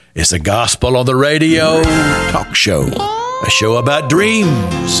It's a Gospel on the Radio talk show. A show about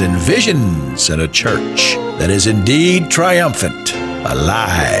dreams and visions and a church that is indeed triumphant,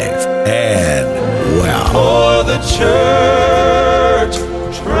 alive, and well. For the church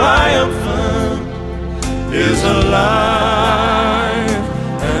triumphant is alive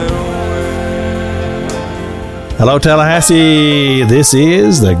and well. Hello, Tallahassee. This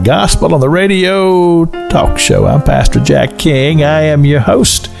is the Gospel on the Radio talk show. I'm Pastor Jack King. I am your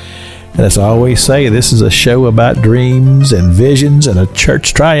host. And as I always say, this is a show about dreams and visions and a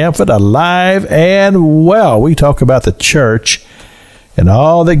church triumphant, alive, and well. We talk about the church and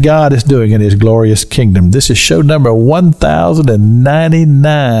all that God is doing in His glorious kingdom. This is show number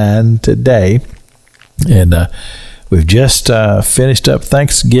 1099 today. And we've just finished up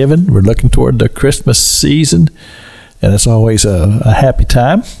Thanksgiving. We're looking toward the Christmas season. And it's always a happy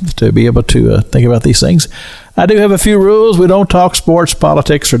time to be able to think about these things. I do have a few rules. We don't talk sports,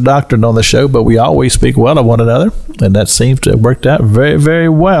 politics, or doctrine on the show, but we always speak well of one another, and that seems to have worked out very, very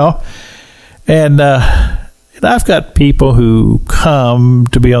well. And I've got people who come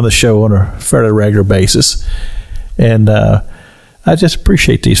to be on the show on a fairly regular basis, and I just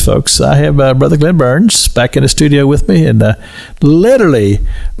appreciate these folks. I have Brother Glenn Burns back in the studio with me, and literally,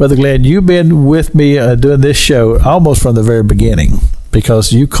 Brother Glenn, you've been with me doing this show almost from the very beginning,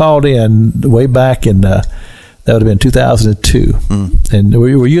 because you called in way back in that would have been 2002, and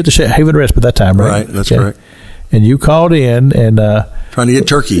were you at the Haven Rest at that time, right? Right, that's correct. And you called in and trying to get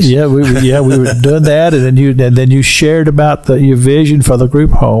turkeys. Yeah, we were doing that, and then you shared about your vision for the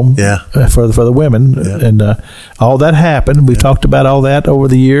group home. Yeah. For the women, and all that happened. We talked about all that over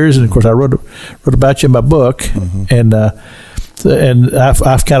the years, and of course I wrote about you in my book, and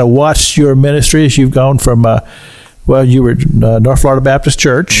I've kind of watched your ministry as you've gone from. You were at North Florida Baptist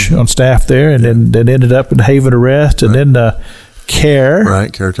Church on staff there, and then ended up in Haven Rest, and then CARE.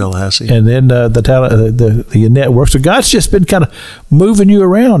 Right, CARE Tallahassee. And then the network. So God's just been kind of moving you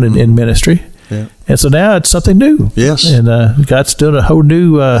around in ministry. Yeah. And so now it's something new. Yes. And God's doing a whole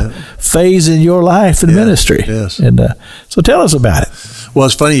new phase in your life in ministry. Yes. And so tell us about it. Well,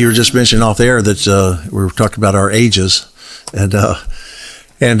 it's funny, you were just mentioning off the air that we were talking about our ages, and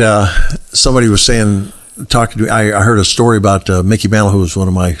somebody was saying, talking to me, I heard a story about Mickey Mantle, who was one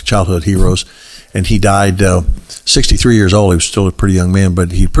of my childhood heroes, and he died 63 years old. He was still a pretty young man,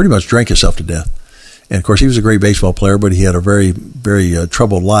 but he pretty much drank himself to death. And of course, he was a great baseball player, but he had a very, very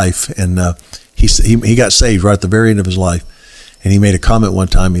troubled life. And he got saved right at the very end of his life. And he made a comment one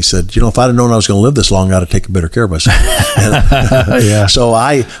time. He said, if I'd have known I was going to live this long, I'd have taken better care of myself. Yeah. So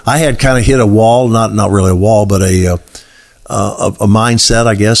I had kind of hit a wall, not really a wall, but a mindset,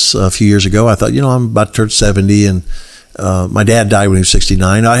 I guess, a few years ago. I thought, I'm about to turn 70, and my dad died when he was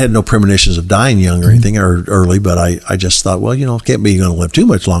 69. I had no premonitions of dying young or anything, or early, but I just thought, can't be going to live too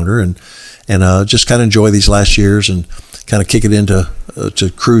much longer, and just kind of enjoy these last years and kind of kick it into to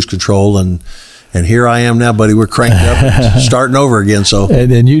cruise control, and here I am now, buddy. We're cranked up, and starting over again. So,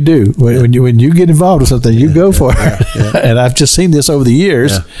 and you do when you get involved with something, you go for it. Yeah. And I've just seen this over the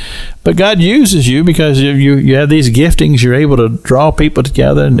years. Yeah. But God uses you because you have these giftings. You're able to draw people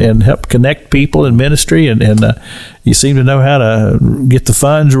together and help connect people in ministry, and you seem to know how to get the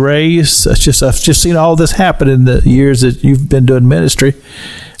funds raised. I've just seen all this happen in the years that you've been doing ministry,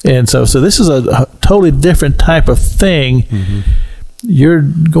 and so this is a totally different type of thing. Mm-hmm. You're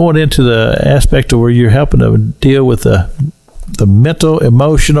going into the aspect of where you're helping to deal with the mental,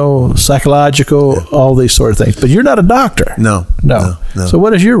 emotional, psychological, all these sort of things. But you're not a doctor. No. So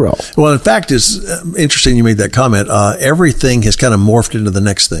what is your role? Well, in fact, it's interesting you made that comment. Everything has kind of morphed into the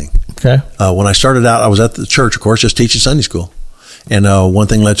next thing. Okay. When I started out, I was at the church, of course, just teaching Sunday school. And one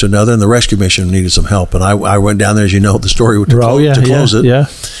thing led to another, and the rescue mission needed some help. And I went down there, as you know, the story to close it. Yeah.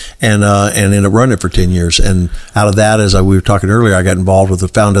 And ended up running it for 10 years. And out of that, as we were talking earlier, I got involved with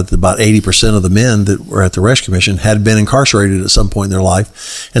found out that about 80% of the men that were at the rescue mission had been incarcerated at some point in their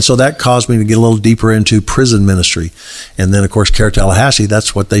life. And so that caused me to get a little deeper into prison ministry. And then, of course, CARE Tallahassee,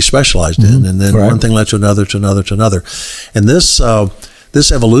 that's what they specialized in. And then one thing led to another, to another, to another. And this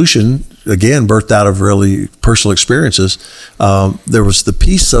evolution, again, birthed out of really personal experiences. There was the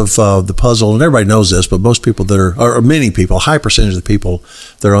piece of the puzzle, and everybody knows this, but most people or many people, a high percentage of the people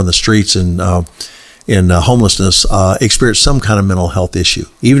that are on the streets and in homelessness experience some kind of mental health issue.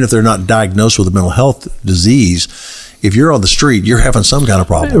 Even if they're not diagnosed with a mental health disease, if you're on the street, you're having some kind of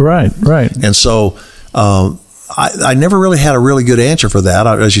problem. Right. And so I never really had a really good answer for that.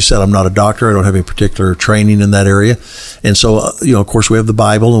 As you said, I'm not a doctor. I don't have any particular training in that area. And so, of course, we have the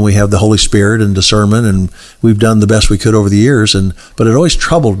Bible and we have the Holy Spirit and discernment, and we've done the best we could over the years. But it always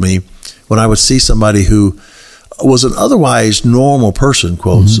troubled me when I would see somebody who was an otherwise normal person,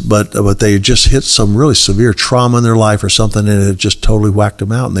 quotes, but they had just hit some really severe trauma in their life or something, and it just totally whacked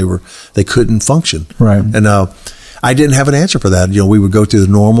them out, and they couldn't function. Right. And I didn't have an answer for that. We would go through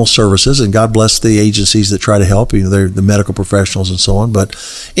the normal services, and God bless the agencies that try to help. They're the medical professionals and so on. But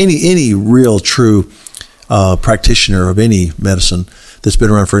any real true practitioner of any medicine that's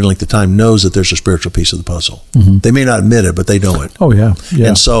been around for any length of time knows that there's a spiritual piece of the puzzle. They may not admit it, but they know it. Oh yeah.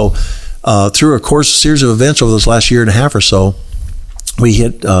 And so through a series of events over this last year and a half or so, we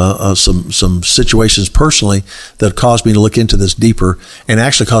hit some situations personally that caused me to look into this deeper, and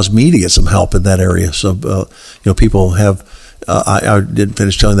actually caused me to get some help in that area. So, people have. I didn't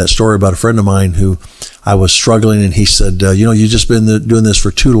finish telling that story about a friend of mine who I was struggling, and he said, you've just been doing this for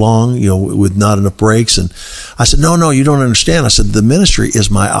too long, with not enough breaks. And I said, no, you don't understand. I said, the ministry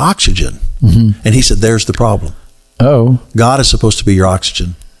is my oxygen. And he said, there's the problem. Oh, God is supposed to be your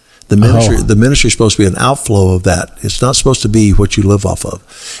oxygen. The ministry is supposed to be an outflow of that. It's not supposed to be what you live off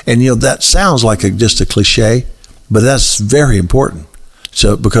of. And, that sounds like just a cliche, but that's very important.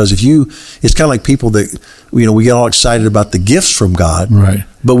 So, because it's kind of like people that, we get all excited about the gifts from God, right?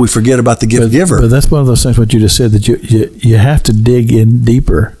 But we forget about the gift giver. But that's one of those things, what you just said, that you have to dig in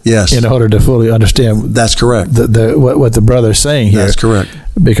deeper, yes, in order to fully understand. That's correct. What the brother's saying here. That's correct.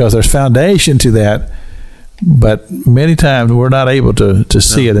 Because there's foundation to that, but many times we're not able to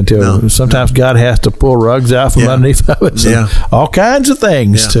see it until sometimes God has to pull rugs out from underneath of us, and all kinds of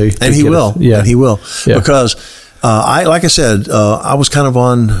things and He will, and He will, because. Like I said, I was kind of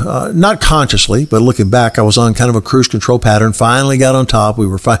on, not consciously, but looking back, I was on kind of a cruise control pattern. Finally got on top. We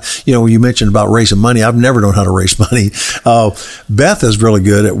were fine. You mentioned about raising money. I've never known how to raise money. Beth is really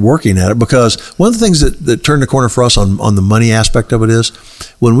good at working at it, because one of the things that turned the corner for us on the money aspect of it is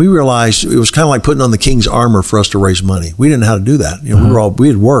when we realized it was kind of like putting on the king's armor for us to raise money. We didn't know how to do that. We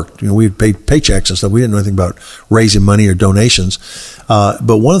had worked. We had paid paychecks and stuff. We didn't know anything about raising money or donations.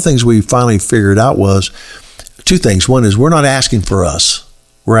 But one of the things we finally figured out was two things. One is we're not asking for us.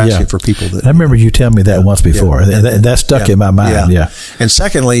 We're asking for people that. I remember you telling me that once before, and that stuck in my mind. Yeah. And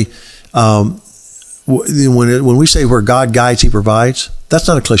secondly, when we say where God guides, He provides, that's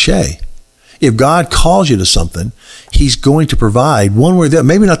not a cliche. If God calls you to something, He's going to provide one way or the other.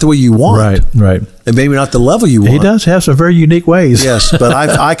 Maybe not the way you want. Right. And maybe not the level you want. He does have some very unique ways. Yes, but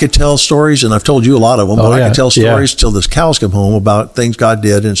I could tell stories, and I've told you a lot of them, but I could tell stories till this cows come home about things God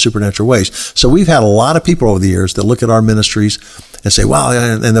did in supernatural ways. So we've had a lot of people over the years that look at our ministries and say, wow,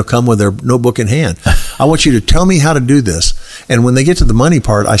 and they'll come with their notebook in hand. I want you to tell me how to do this. And when they get to the money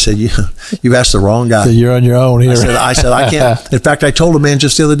part, I said, you've asked the wrong guy. So you're on your own here. I said, I can't. In fact, I told a man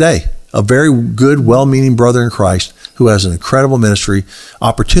just the other day, a very good, well-meaning brother in Christ who has an incredible ministry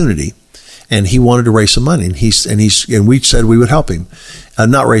opportunity, and he wanted to raise some money, and we said we would help him,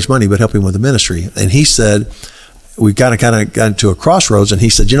 not raise money, but help him with the ministry. And he said, we kind of got to a crossroads, and he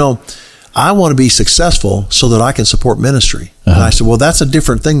said, I want to be successful so that I can support ministry. And I said, well, that's a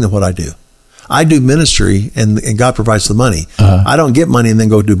different thing than what I do. I do ministry, and God provides the money. I don't get money and then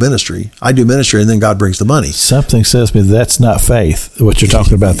go do ministry. I do ministry, and then God brings the money. Something says me that's not faith, what you're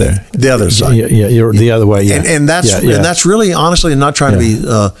talking about there. The other side. Yeah, you're the other way. Yeah. And that's really, honestly, I'm not trying to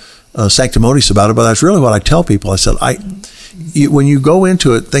be sanctimonious about it, but that's really what I tell people. I said, when you go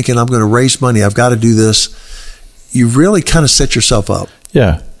into it thinking I'm going to raise money, I've got to do this, you really kind of set yourself up.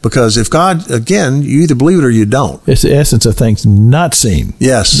 Yeah. Because if God, again, you either believe it or you don't. It's the essence of things not seen.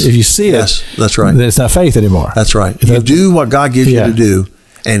 Yes. If you see it, that's right. Then it's not faith anymore. That's right. If you do what God gives you to do,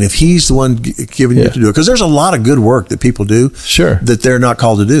 and if He's the one giving you to do it, because there's a lot of good work that people do that they're not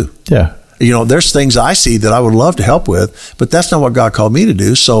called to do. Yeah. There's things I see that I would love to help with, but that's not what God called me to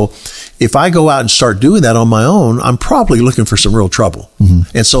do. So if I go out and start doing that on my own, I'm probably looking for some real trouble.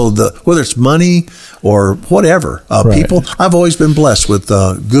 Mm-hmm. And so whether it's money or whatever, people, I've always been blessed with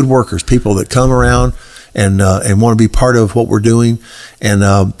good workers, people that come around and want to be part of what we're doing. And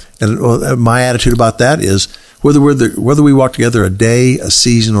my attitude about that is whether we walk together a day, a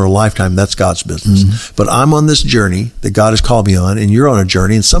season, or a lifetime, that's God's business. Mm-hmm. But I'm on this journey that God has called me on, and you're on a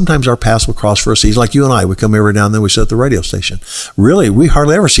journey, and sometimes our paths will cross for a season. Like you and I, we come every now and then, we sit at the radio station. Really, we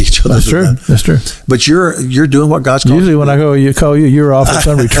hardly ever see each other. That's true. But you're doing what God's called you. Usually when I call you, you're off at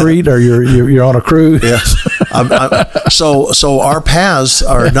some retreat, or you're on a cruise. Yes. So our paths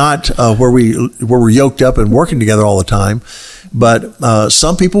are not where we're yoked up and working together all the time. But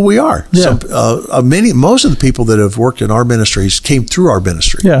some people we are. Yeah. Most of the people that have worked in our ministries came through our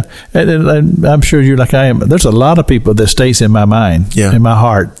ministry. Yeah, and I'm sure you're like I am. There's a lot of people that stays in my mind, in my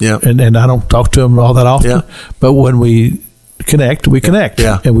heart, and I don't talk to them all that often. Yeah. But when we connect, and we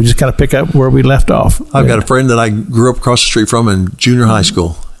just kind of pick up where we left off. I've got a friend that I grew up across the street from in junior high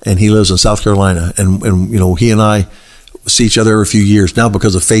school. and he lives in South Carolina. And he and I see each other every few years now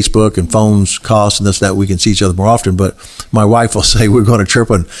because of Facebook and phones costs and this, that. We can see each other more often. But my wife will say, we're going to trip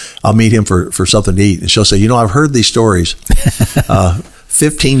and I'll meet him for something to eat. And she'll say, I've heard these stories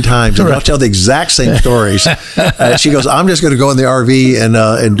 15 times, and I'll tell the exact same stories. She goes, I'm just going to go in the RV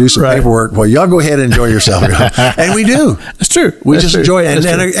and do some paperwork. Well, y'all go ahead and enjoy yourself. And we do. It's true. We just enjoy it.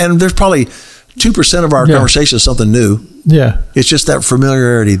 And there's probably 2% of our conversation is something new. Yeah. It's just that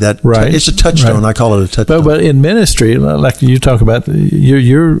familiarity, it's a touchstone. I call it a touchstone. But in ministry, like you talk about,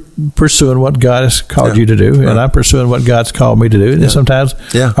 you're pursuing what God has called you to do, and I'm pursuing what God's called me to do. And sometimes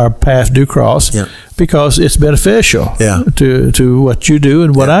our paths do cross because it's beneficial to what you do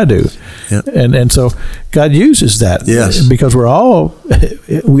and what I do. Yeah. And so God uses that because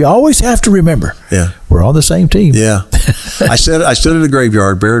we always have to remember we're on the same team. Yeah. I stood at a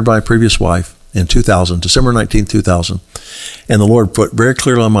graveyard buried by a previous wife in 2000, December 19th, 2000. And the Lord put very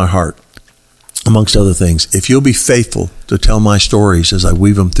clearly on my heart, amongst other things, if you'll be faithful to tell my stories as I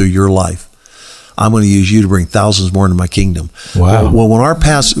weave them through your life, I'm going to use you to bring thousands more into my kingdom. Wow. Well, when our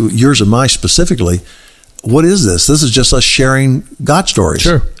past, yours and mine specifically, what is this? This is just us sharing God stories.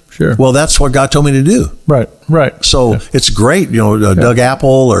 Sure. Well, that's what God told me to do. Right. So it's great, Doug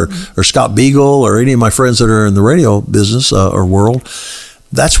Apple or Scott Beagle or any of my friends that are in the radio business or world.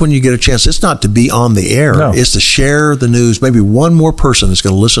 That's when you get a chance. It's not to be on the air. No. It's to share the news. Maybe one more person is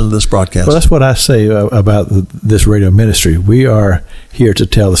going to listen to this broadcast. Well, that's what I say about this radio ministry. We are here to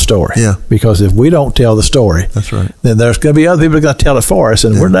tell the story. Yeah. Because if we don't tell the story, that's right, then there's going to be other people that are going to tell it for us,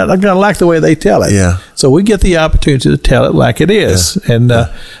 and we're not going to like the way they tell it. Yeah. So we get the opportunity to tell it like it is. Yeah. And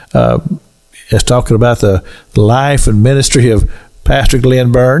it's talking about the life and ministry of Pastor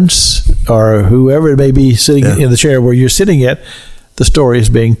Glenn Burns or whoever it may be sitting in the chair where you're sitting at. The story is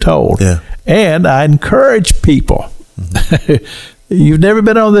being told. Yeah. And I encourage people, you've never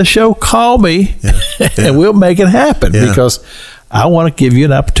been on this show, call me and we'll make it happen because I want to give you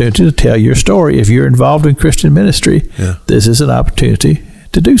an opportunity to tell your story. If you're involved in Christian ministry, this is an opportunity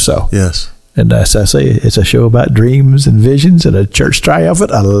to do so. Yes. And as I say, it's a show about dreams and visions and a church triumphant,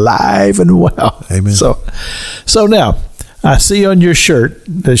 alive and well. Amen. So now, I see on your shirt,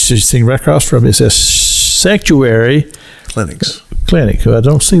 that you see right across from it, says Sanctuary Clinic. I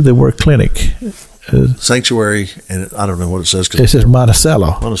don't see the word clinic. Sanctuary, and I don't know what it says. It says Monticello.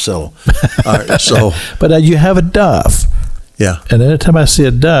 All right, so. But you have a dove. Yeah. And anytime I see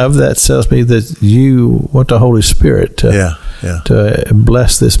a dove, that tells me that you want the Holy Spirit to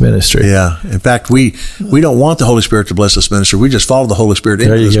bless this ministry. Yeah. In fact, we don't want the Holy Spirit to bless this ministry. We just follow the Holy Spirit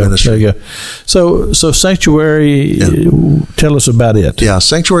into this ministry. There you go. So Sanctuary, tell us about it. Yeah.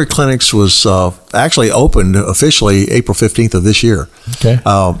 Sanctuary Clinics was actually opened officially April 15th of this year. Okay.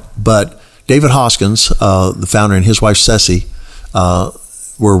 But David Hoskins, the founder, and his wife Ceci,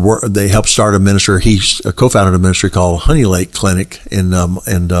 they helped start a ministry. He co-founded a ministry called Honey Lake Clinic in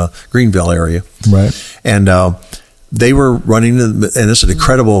Greenville area. Right. And they were running, and it's an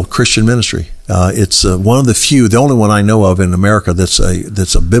incredible Christian ministry. It's one of the few, the only one I know of in America that's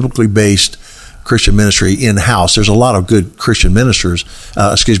a biblically based Christian ministry in-house. There's a lot of good Christian ministers,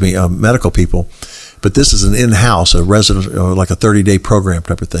 medical people. But this is an in-house, a resident, like a 30-day program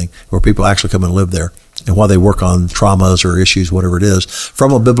type of thing, where people actually come and live there. And while they work on traumas or issues, whatever it is,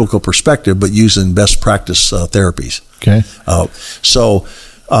 from a biblical perspective, but using best practice therapies. Okay.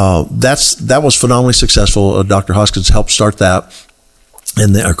 That was phenomenally successful. Dr. Hoskins helped start that,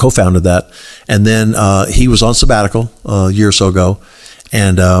 and co-founded that. And then he was on sabbatical a year or so ago,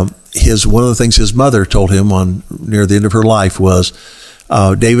 and one of the things his mother told him near the end of her life was,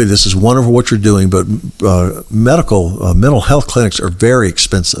 David, this is wonderful what you're doing, but mental health clinics are very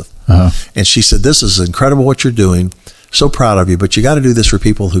expensive. Uh-huh. And she said, this is incredible what you're doing. So proud of you, but you got to do this for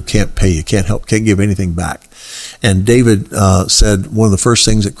people who can't pay you, can't give anything back. And David said one of the first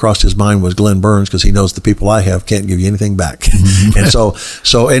things that crossed his mind was Glenn Burns, because he knows the people I have can't give you anything back.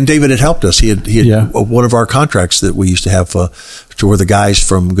 Mm-hmm. And David had helped us. He had one of our contracts that we used to have to where the guys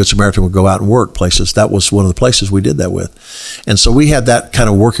from Good Samaritan would go out and work places. That was one of the places we did that with. And so we had that kind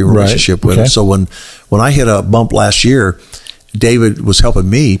of working relationship with him. So when I hit a bump last year, David was helping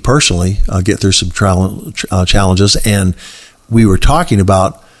me personally get through some challenges, and we were talking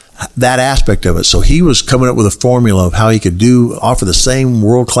about that aspect of it. So he was coming up with a formula of how he could offer the same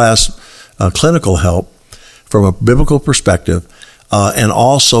world-class clinical help from a biblical perspective, and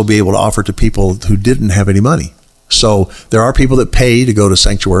also be able to offer to people who didn't have any money. So there are people that pay to go to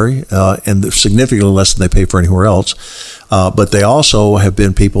Sanctuary, and they're significantly less than they pay for anywhere else. But they also have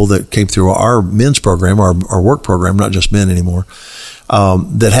been people that came through our men's program, our work program, not just men anymore,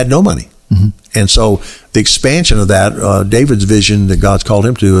 that had no money. And so the expansion of that, David's vision that God's called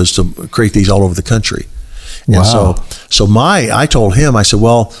him to is to create these all over the country. And so I told him, I said,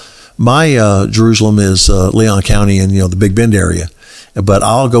 well, my Jerusalem is Leon County and, the Big Bend area. But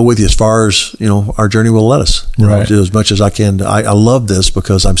I'll go with you as far as, our journey will let us. I'll do as much as I can. I love this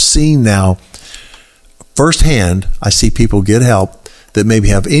because I'm seeing now firsthand, I see people get help that maybe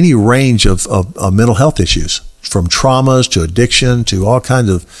have any range of mental health issues, from traumas to addiction to all kinds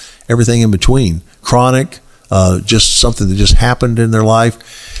of everything in between, chronic, just something that just happened in their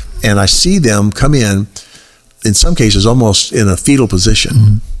life. And I see them come in some cases, almost in a fetal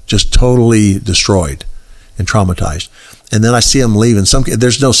position, just totally destroyed and traumatized. And then I see them leave.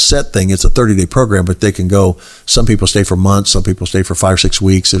 There's no set thing. It's a 30-day program, but they can go. Some people stay for months. Some people stay for 5 or 6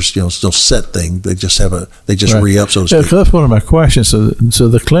 weeks. There's no set thing. They just re-up, so to speak. Yeah, that's one of my questions. So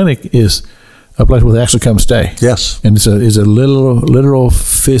the clinic is a place where they actually come stay. Yes. And it's a literal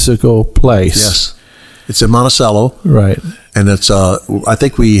physical place. Yes. It's in Monticello. Right. And it's, I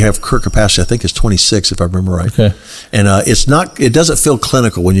think we have current capacity, I think it's 26, if I remember right. Okay. And it doesn't feel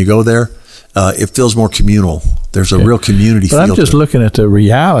clinical when you go there. It feels more communal. There's a real community feel. But I'm just looking at the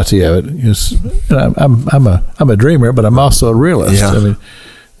reality of it. I'm a dreamer, but I'm also a realist. Yeah. I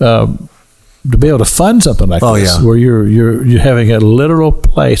mean, to be able to fund something like this, where you're having a literal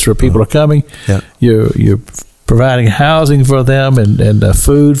place where people are coming, you're providing housing for them and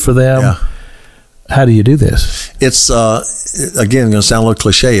food for them. Yeah. How do you do this? It's again going to sound a little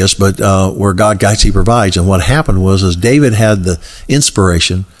cliche-ish, but where God guides, He provides. And what happened was David had the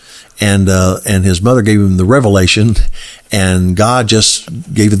inspiration. And his mother gave him the revelation, and God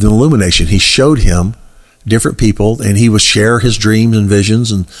just gave him the illumination. He showed him different people, and he would share his dreams and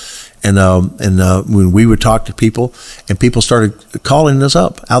visions. And when we would talk to people, and people started calling us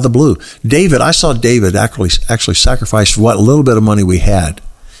up out of the blue. I saw David actually sacrifice what little bit of money we had.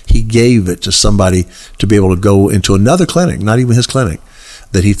 He gave it to somebody to be able to go into another clinic, not even his clinic,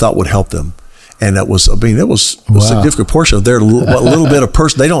 that he thought would help them. And it was a significant portion of their little bit of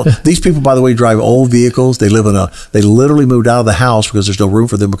person. These people, by the way, drive old vehicles. They literally moved out of the house because there's no room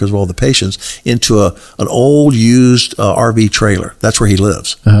for them because of all the patients into an old used RV trailer. That's where he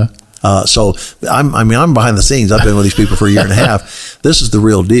lives. So I'm behind the scenes. I've been with these people for a year and a half. This is the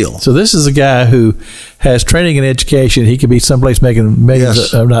real deal. So this is a guy who has training and education. He could be someplace making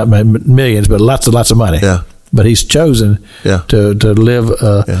millions, not millions, but lots of money. Yeah. But he's chosen to live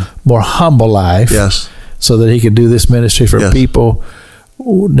a more humble life, so that he can do this ministry for people.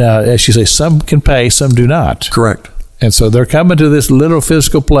 Now, as you say, some can pay, some do not. Correct. And so they're coming to this little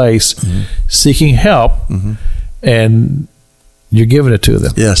physical place, seeking help, and you're giving it to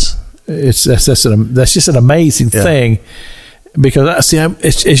them. Yes, that's just an amazing thing. Because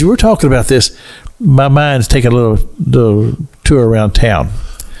as you were talking about this, my mind's taking a little tour around town.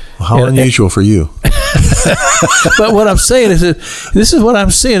 How unusual for you. But what I'm saying is that this is what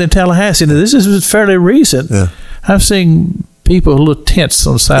I'm seeing in Tallahassee. And this is fairly recent. Yeah. I'm seeing people with little tents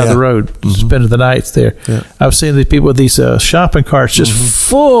on the side of the road spending the nights there. Yeah. I've seen these people with these shopping carts just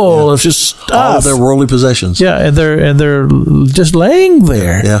full of just stuff. All their worldly possessions. Yeah, and they're just laying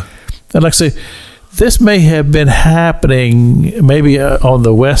there. Yeah. And like I say, this may have been happening maybe on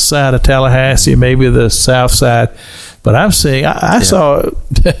the west side of Tallahassee, maybe the south side. But I'm seeing, I saw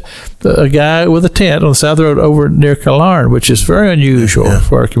a guy with a tent on the side of the road over near Killarn, which is very unusual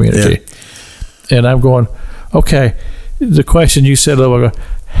for our community. Yeah. And I'm going, okay, the question you said a little ago,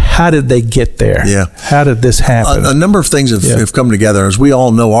 how did they get there? Yeah. How did this happen? A number of things have come together. As we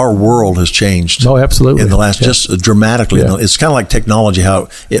all know, our world has changed. Oh, absolutely. In the last, just dramatically. Yeah. It's kind of like technology, how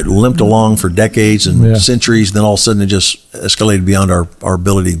it limped along for decades and centuries, and then all of a sudden it just escalated beyond our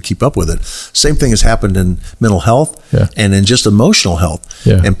ability to keep up with it. Same thing has happened in mental health and in just emotional health.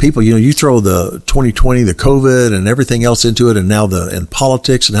 Yeah. And people, you throw the 2020, the COVID and everything else into it, and now in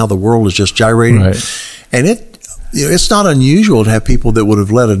politics and how the world is just gyrating. Right. And it's not unusual to have people that would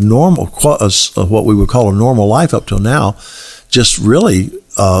have led what we would call a normal life up till now, just really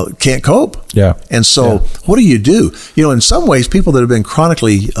can't cope. Yeah. And so what do you do? In some ways, people that have been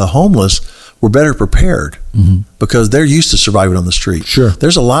chronically homeless were better prepared because they're used to surviving on the street. Sure.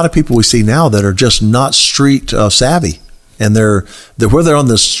 There's a lot of people we see now that are just not street savvy. And they're whether they're on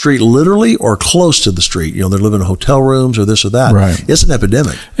the street literally or close to the street. They're living in hotel rooms or this or that. Right. It's an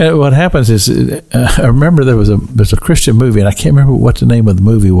epidemic. And what happens is, I remember there's a Christian movie, and I can't remember what the name of the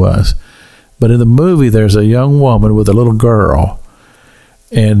movie was, but in the movie there's a young woman with a little girl,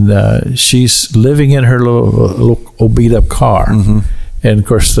 and she's living in her little beat up car. Mm-hmm. And of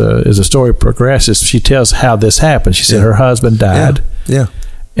course, as the story progresses, she tells how this happened. She said her husband died. Yeah.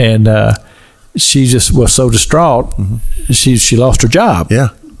 And she just was so distraught, she lost her job. Yeah.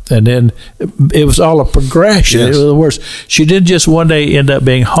 And then it was all a progression. Yes. In other words, she didn't just one day end up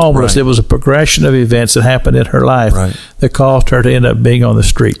being homeless. Right. It was a progression of events that happened in her life Right. that caused her to end up being on the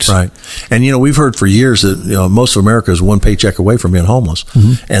streets. Right. And, we've heard for years that, most of America is one paycheck away from being homeless.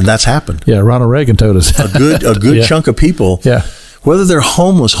 Mm-hmm. And that's happened. Yeah, Ronald Reagan told us. A good Yeah. chunk of people, Yeah. whether they're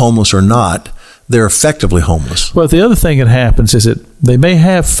homeless or not, they're effectively homeless. Well, the other thing that happens is that they may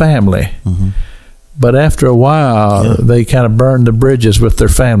have family, but after a while, they kind of burn the bridges with their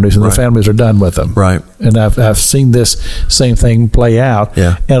families, and Right. their families are done with them. Right. And I've seen this same thing play out.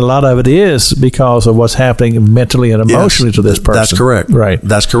 Yeah. And a lot of it is because of what's happening mentally and emotionally Yes, to this person. That's correct. Right.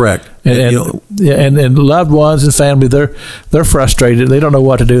 That's correct. And loved ones and family, they're frustrated. They don't know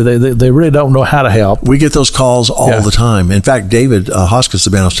what to do. They really don't know how to help. we get those calls all the time. In fact, David Hoskins,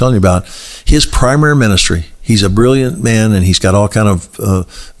 the man I was telling you about, his primary ministry, he's a brilliant man and he's got all kind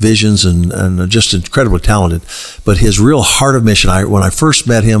of visions and just incredibly talented. But his real heart of mission, when I first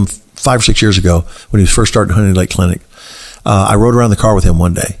met him 5 or 6 years ago, when he was first starting Honey Lake Clinic, I rode around the car with him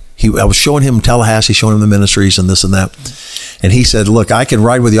one day. I was showing him Tallahassee, showing him the ministries and this and that. And he said, look, I can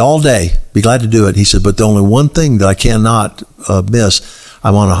ride with you all day. Be glad to do it. He said, but the only one thing that I cannot miss,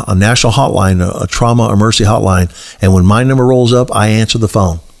 I'm on a national hotline, a trauma or mercy hotline. And when my number rolls up, I answer the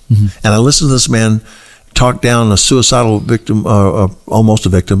phone. And I listened to this man talk down a suicidal victim, almost a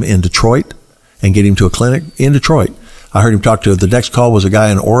victim in Detroit, and get him to a clinic in Detroit. I heard him talk to, the next call was a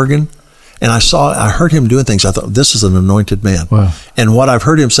guy in Oregon. And I heard him doing things. I thought, this is an anointed man. Wow. And what I've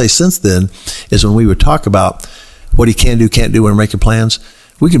heard him say since then is when we would talk about what he can do, can't do when we're making plans,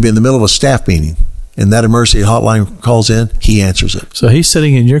 we can be in the middle of a staff meeting and that emergency hotline calls in, he answers it. So he's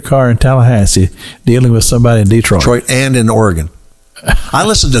sitting in your car in Tallahassee dealing with somebody in Detroit. And in Oregon. I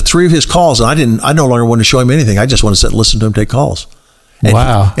listened to 3 of his calls and I no longer wanted to show him anything. I just wanted to sit and listen to him take calls. And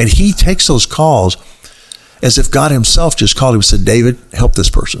Wow. He takes those calls as if God himself just called him and said, David, help this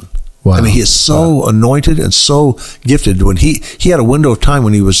person. Wow. I mean, he is so anointed and so gifted. When he had a window of time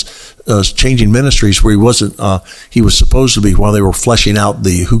when he was changing ministries where he wasn't, he was supposed to be, while they were fleshing out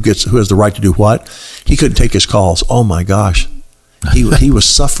who has the right to do what, he couldn't take his calls. Oh my gosh. He was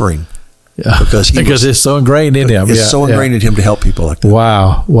suffering because it's so ingrained in him. It's so ingrained in him to help people like that.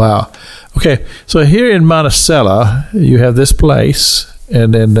 Wow. Okay. So here in Monticello, you have this place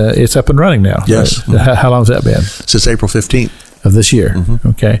and then it's up and running now. Yes. How long has that been? Since April 15th. Of this year.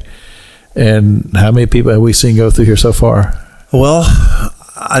 Okay. And how many people have we seen go through here so far? Well,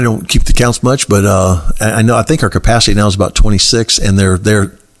 I don't keep the counts much, but I think our capacity now is about 26, and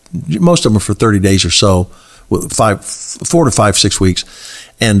they're most of them are for 30 days or so, 4 to 5, 6 weeks,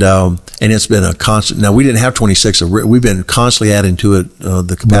 and it's been a constant. Now we didn't have 26; we've been constantly adding to it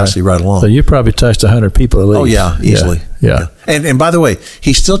the capacity right along. So you probably touched 100 people at least. Oh yeah, easily. Yeah. And by the way,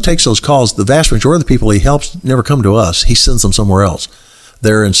 he still takes those calls. The vast majority of the people he helps never come to us. He sends them somewhere else.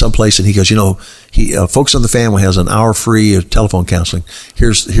 They're in some place, and he goes, he Focus on the Family has an hour free of telephone counseling.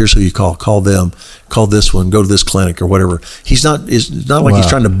 Here's who you call. Call them. Call this one. Go to this clinic or whatever. It's not like he's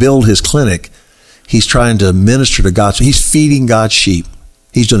trying to build his clinic. He's trying to minister to God's. He's feeding God's sheep.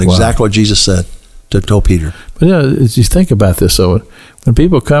 He's doing exactly what Jesus said to Peter. But as you think about this, so when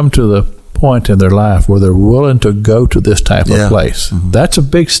people come to the point in their life where they're willing to go to this type of place, that's a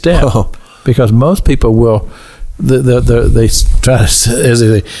big step because most people will. They try to, as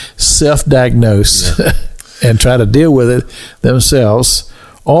they self-diagnose and try to deal with it themselves,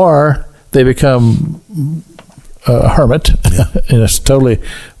 or they become a hermit and it's totally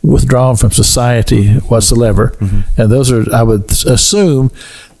withdrawn from society whatsoever. And those are, I would assume,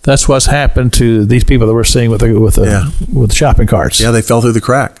 that's what's happened to these people that we're seeing with the shopping carts. Yeah, they fell through the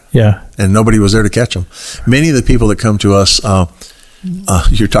crack. Yeah, and nobody was there to catch them. Many of the people that come to us.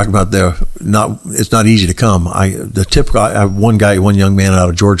 You're talking about it's not easy to come. One young man out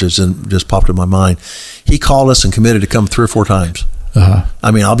of Georgia just popped in my mind. He called us and committed to come 3 or 4 times. I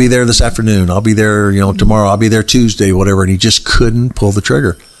mean, I'll be there this afternoon. I'll be there, tomorrow. I'll be there Tuesday, whatever. And he just couldn't pull the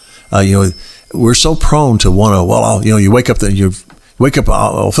trigger. We're so prone to want to, you wake up,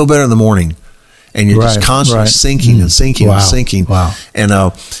 I'll feel better in the morning. And you're just constantly sinking and sinking and sinking. Wow. And,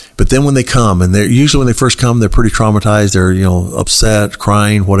 but then when they come, and usually when they first come, they're pretty traumatized. They're, upset,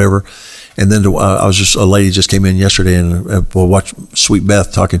 crying, whatever. And then a lady just came in yesterday and we'll watch Sweet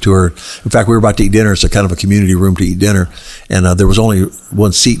Beth talking to her. In fact, we were about to eat dinner. It's a kind of a community room to eat dinner. And there was only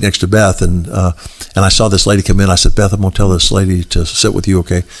one seat next to Beth. And I saw this lady come in. I said, Beth, I'm going to tell this lady to sit with you,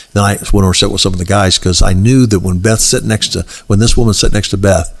 okay? Then I went over and sit with some of the guys because I knew that when this woman sat next to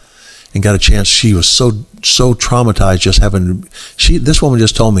Beth, and got a chance, she was so traumatized just this woman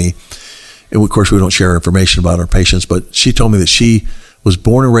just told me, and of course we don't share information about our patients, but she told me that she was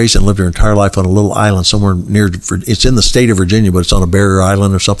born and raised and lived her entire life on a little island somewhere near, it's in the state of Virginia, but it's on a barrier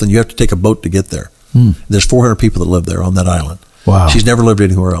island or something. You have to take a boat to get there. There's 400 people that live there on that island. Wow. She's never lived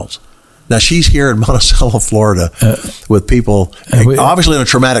anywhere else. Now, she's here in Monticello, Florida, with people, obviously in a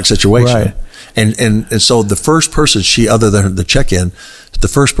traumatic situation. Right. And so the first person other than the check-in, the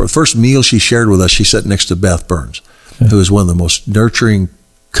first meal she shared with us, she sat next to Beth Burns, who is one of the most nurturing,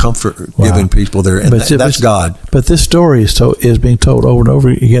 comfort-giving people there. And that's God. But this story is being told over and over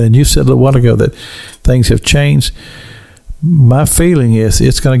again. And you said a little while ago that things have changed. My feeling is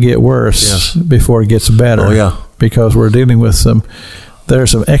it's going to get worse before it gets better. Oh, yeah. Because we're dealing with there are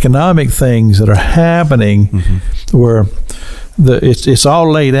some economic things that are happening where it's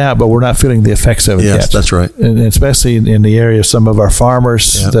all laid out, but we're not feeling the effects of it yet. Yes, that's right. And especially in the area, some of our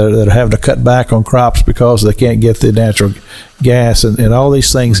farmers that are having to cut back on crops because they can't get the natural gas and all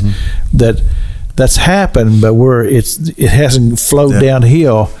these things that's happened, but it hasn't flowed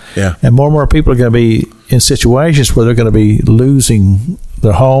downhill. Yeah. And more people are going to be in situations where they're going to be losing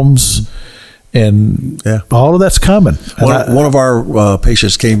their homes. And all of that's coming. One of our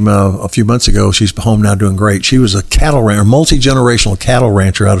patients came a few months ago. She's home now doing great. She was a cattle rancher, multi-generational cattle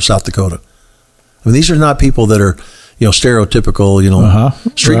rancher out of South Dakota. I mean, these are not people that are,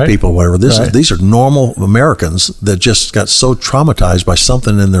 stereotypical, street people, whatever. These are normal Americans that just got so traumatized by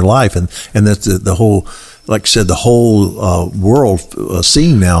something in their life. And that the whole, like I said, the whole world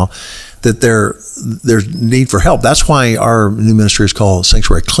seeing now that there's need for help. That's why our new ministry is called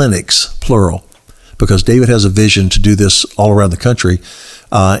Sanctuary Clinics, plural, because David has a vision to do this all around the country.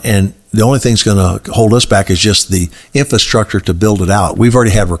 And the only thing that's going to hold us back is just the infrastructure to build it out. We've already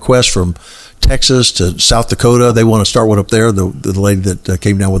had requests from Texas to South Dakota. They want to start one up there. The lady that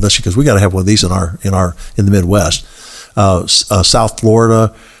came down with us, because we got to have one of these in the Midwest. South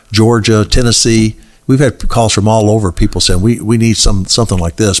Florida, Georgia, Tennessee. We've had calls from all over, people saying we need something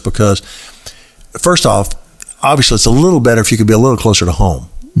like this, because first off, obviously it's a little better if you could be a little closer to home.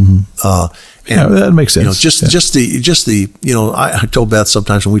 And that makes sense. Just the I told Beth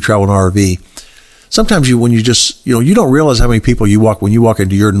sometimes when we travel in an RV, sometimes you don't realize how many people when you walk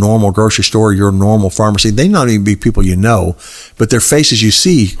into your normal grocery store, your normal pharmacy, they not even be people but their faces you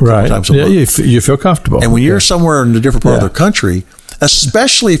see a couple times a month. You feel comfortable. And when you're somewhere in a different part of the country,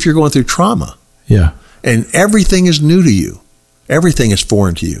 especially if you're going through trauma, and everything is new to you, everything is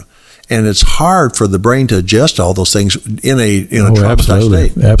foreign to you, and it's hard for the brain to adjust to all those things in a traumatized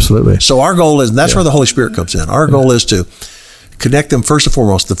state. Absolutely. So our goal is, and that's where the Holy Spirit comes in. Our goal is to connect them first and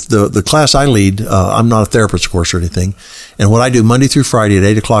foremost. The class I lead, I'm not a therapist, of course, or anything. And what I do Monday through Friday at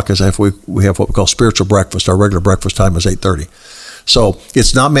 8 o'clock is we have what we call spiritual breakfast. Our regular breakfast time is 8:30. So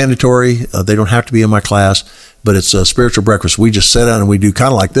it's not mandatory. They don't have to be in my class, but it's a spiritual breakfast. We just sit down and we do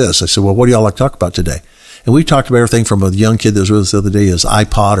kind of like this. I said, well, what do y'all like to talk about today? And we talked about everything from a young kid that was with us the other day, his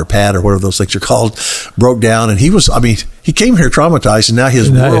iPod or pad or whatever those things are called, broke down. And he came here traumatized, and now his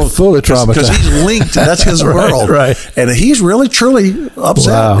world, fully traumatized. Because he's linked. That's his world. Right. And he's really, truly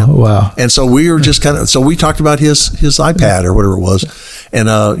upset. Wow. And so we were just so we talked about his iPad or whatever it was. And,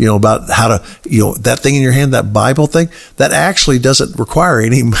 about how to, that thing in your hand, that Bible thing, that actually doesn't require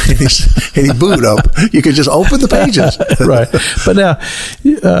any boot up. You can just open the pages. Right. But now,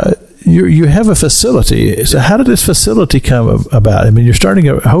 you have a facility. So how did this facility come about? I mean, you're starting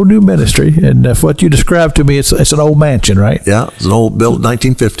a whole new ministry, and if what you described to me, it's an old mansion, right? Yeah, it's an old built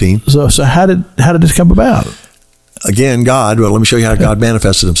 1915. So how did this come about? Again, God. Well, let me show you how God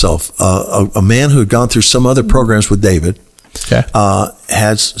manifested Himself. A man who had gone through some other programs with David,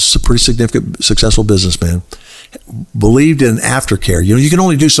 had some pretty significant, successful businessman, believed in aftercare. You can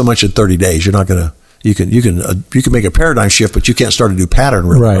only do so much in 30 days. You're not going to. You can make a paradigm shift, but you can't start a new pattern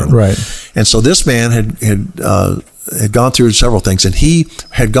really early. Right. And so this man had gone through several things, and he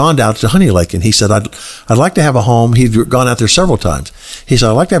had gone down to Honey Lake, and he said, I'd like to have a home. He'd gone out there several times. He said,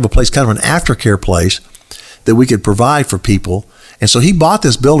 I'd like to have a place, kind of an aftercare place that we could provide for people. And so he bought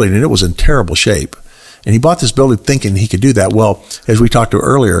this building, and it was in terrible shape. And he bought this building thinking he could do that. Well, as we talked to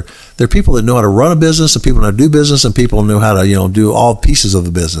earlier, there are people that know how to run a business, and people know how to do business, and people know how to, do all pieces of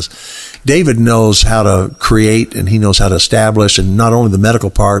the business. David knows how to create, and he knows how to establish, and not only the medical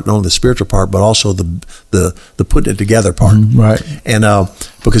part, not only the spiritual part, but also the putting it together part. Right. And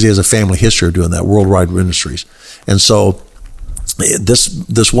because he has a family history of doing that, Worldwide Ministries. And so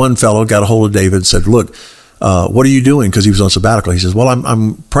this one fellow got a hold of David and said, look, what are you doing? Because he was on sabbatical. He says, well,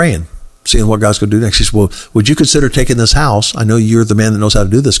 I'm praying, seeing what God's going to do next. He said, well, would you consider taking this house? I know you're the man that knows how to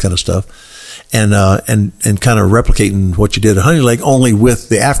do this kind of stuff, and kind of replicating what you did at Honey Lake, only with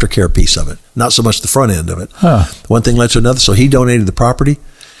the aftercare piece of it, not so much the front end of it. One thing led to another. So he donated the property,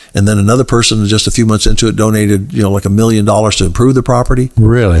 And then another person, just a few months into it, donated, like $1 million to improve the property.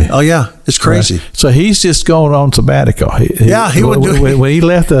 Really? Oh yeah, it's crazy. Right. So he's just going on sabbatical. He would do. When he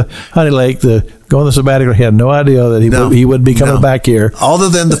left the Honey Lake, going on the sabbatical, he had no idea that he would be coming back here. Other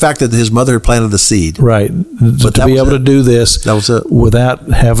than the fact that his mother had planted the seed. Right. But to be able to do this that was it. Without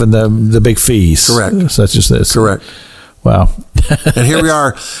having the big fees. Correct. Such as this. Correct. Wow. And here we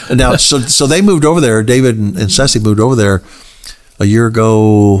are now. So they moved over there. David and Ceci moved over there a year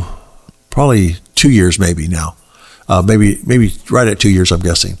ago, probably 2 years maybe now. Maybe right at 2 years, I'm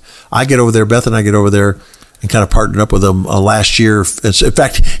guessing. I get over there, Beth and I get over there and kind of partnered up with them last year. In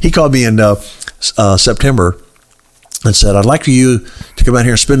fact, he called me in September and said, I'd like for you to come out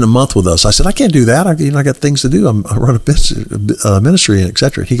here and spend a month with us. I said, I can't do that. I got things to do. I run a ministry, et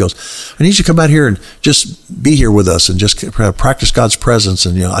cetera. He goes, I need you to come out here and just be here with us and just practice God's presence.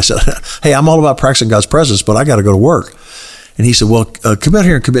 And, I said, hey, I'm all about practicing God's presence, but I got to go to work. And he said, well, come out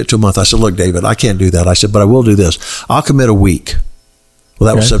here and commit to a month. I said, look, David, I can't do that. I said, but I will do this. I'll commit a week. Well,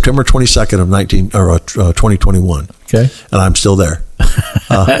 that was September 22nd of 2021. Okay. And I'm still there.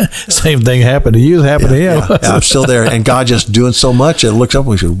 Same thing happened to you. It happened to him. Yeah, I'm still there. And God just doing so much. And looks up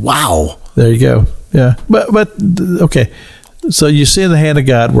and we said, wow. There you go. Yeah. But okay. So you see the hand of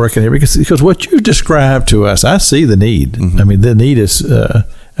God working here because what you described to us, I see the need. Mm-hmm. I mean, the need is,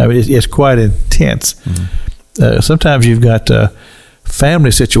 it's quite intense. Mm-hmm. Sometimes you've got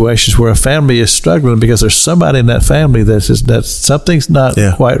family situations where a family is struggling because there's somebody in that family that something's not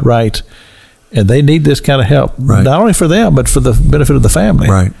quite right, and they need this kind of help, not only for them but for the benefit of the family.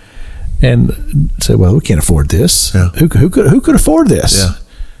 Right. And say, well, we can't afford this. Yeah. Who could afford this?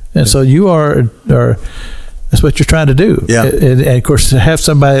 Yeah. And so you are. That's what you're trying to do. Yeah. And of course, to have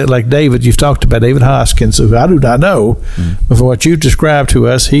somebody like David, you've talked about David Hoskins, who I do not know, but for what you've described to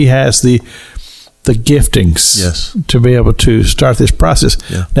us, he has the giftings to be able to start this process.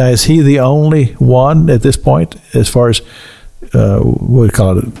 Yeah. Now, is he the only one at this point as far as what do you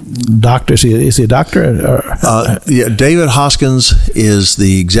call it, doctor? Is he a doctor? David Hoskins is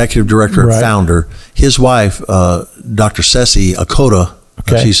the executive director and founder. His wife, Dr. Ceci Akota,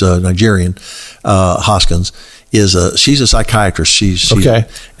 she's a Nigerian, Hoskins, she's a psychiatrist.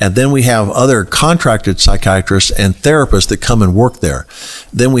 And then we have other contracted psychiatrists and therapists that come and work there.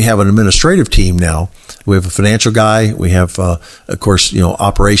 Then we have an administrative team now. We have a financial guy. We have, of course,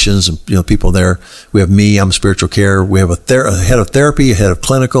 operations and people there. We have me. I'm spiritual care. We have a head of therapy, a head of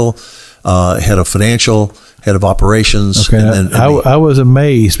clinical, head of financial, head of operations. Okay. And I was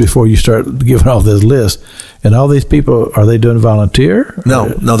amazed before you start giving all this list. And all these people, are they doing volunteer? No,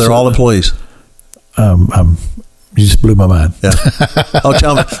 they're all employees. You just blew my mind. Yeah. I'm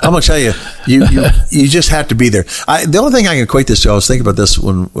going to tell you, you just have to be there. The only thing I can equate this to, I was thinking about this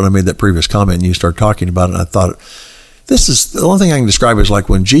when I made that previous comment and you started talking about it, and I thought, this is the only thing I can describe is like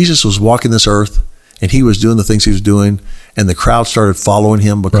when Jesus was walking this earth and he was doing the things he was doing and the crowd started following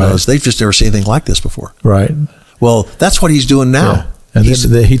him because they've just never seen anything like this before. Right. Well, that's what he's doing now. Yeah. And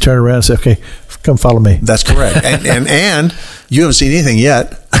then he turned around and said, okay, come follow me. That's correct. And you haven't seen anything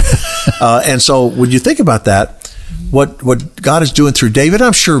yet. And so when you think about that, what God is doing through David,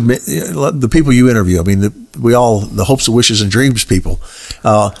 I'm sure the people you interview, I mean, the hopes and wishes and dreams people,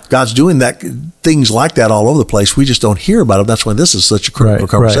 God's doing things like that all over the place. We just don't hear about them. That's why this is such a critical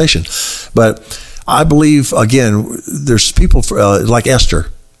conversation. But I believe, again, there's people like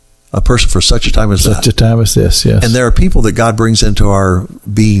Esther, a person for such a time as that. Such a time as this, yes. And there are people that God brings into our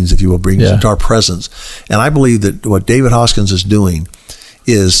beings, if you will, brings into our presence. And I believe that what David Hoskins is doing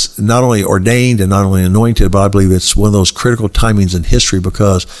is not only ordained and not only anointed, but I believe it's one of those critical timings in history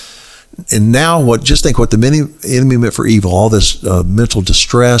because, and now just think what the enemy meant for evil, all this mental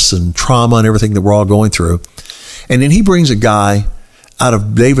distress and trauma and everything that we're all going through. And then he brings a guy out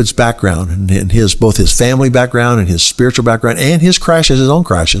of David's background and both his family background and his spiritual background and his own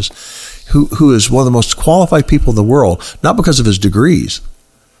crashes, who is one of the most qualified people in the world, not because of his degrees,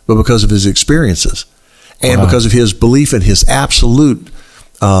 but because of his experiences and because of his belief in his absolute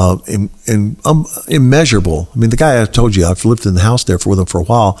immeasurable. I mean, the guy I told you, I've lived in the house there with him for a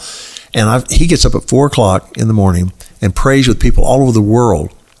while, and he gets up at 4:00 in the morning and prays with people all over the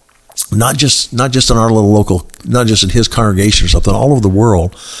world. Not just in our little local, not just in his congregation or something, all over the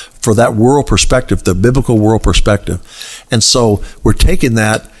world for that world perspective, the biblical world perspective. And so we're taking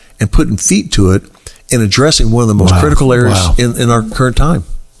that and putting feet to it and addressing one of the most critical areas in our current time,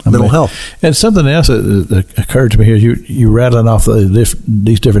 mental health. And something else that occurred to me here, you rattling off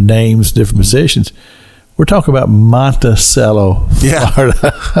these different names, different positions. We're talking about Monticello,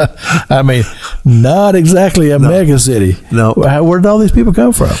 Florida. I mean, not exactly a mega city. No. Where did all these people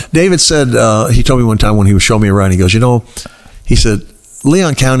come from? David said, he told me one time when he was showing me around, he goes, he said,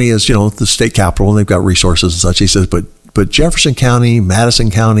 Leon County is, the state capital, and they've got resources and such. He says, but Jefferson County,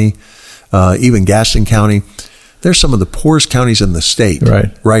 Madison County, even Gaston County, they're some of the poorest counties in the state,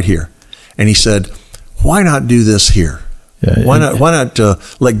 right here. And he said, why not do this here? Yeah, why not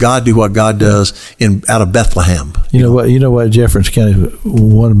let God do what God does out of Bethlehem? You know what Jefferson County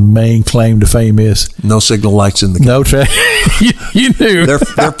one main claim to fame is? No signal lights in the county. No you knew.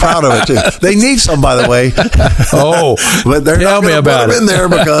 They're proud of it too. They need some, by the way. Oh, but they're tell not me about put them in there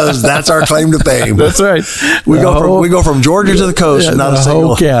because that's our claim to fame. That's right. We go from Georgia to the coast, and not a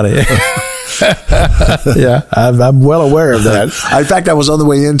signal. Whole county. Yeah, I'm well aware of that. In fact, I was on the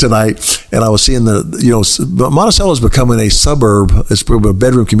way in tonight, and I was seeing Monticello is becoming a suburb. It's a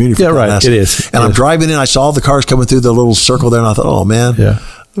bedroom community. Yeah, right. It is. And I'm driving in. I saw the cars coming through the little circle there, and I thought, oh man, yeah.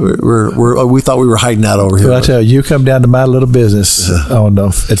 We thought we were hiding out over here. Well, I tell you come down to my little business at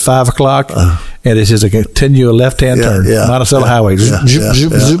 5:00, and it's just a continual left-hand turn. Yeah, Monticello Highway, zoop,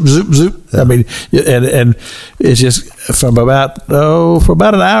 zoop, zoop, zoop. Yeah. I mean, and it's just for about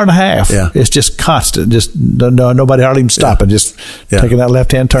an hour and a half. Yeah. It's just constant. Just nobody hardly even stopping. Just taking that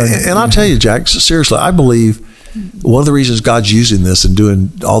left-hand turn. And I'll tell you, Jack, seriously, I believe one of the reasons God's using this and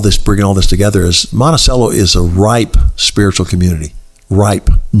doing all this, bringing all this together, is Monticello is a ripe spiritual community. Ripe.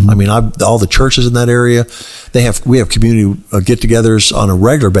 Mm-hmm. I mean, all the churches in that area, we have community get-togethers on a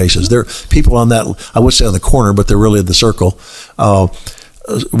regular basis. There are people on that, I would say on the corner, but they're really in the circle,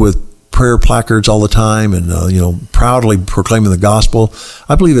 with prayer placards all the time, and proudly proclaiming the gospel.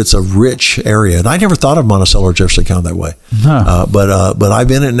 I believe it's a rich area, and I never thought of Monticello or Jefferson County that way. No. But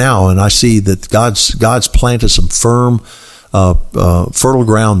I'm in it now, and I see that God's planted some firm, fertile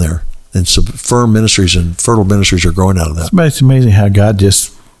ground there. And some firm ministries and fertile ministries are growing out of that. It's amazing how God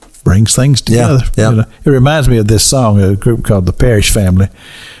just brings things together. Yeah. It reminds me of this song, a group called the Parish Family.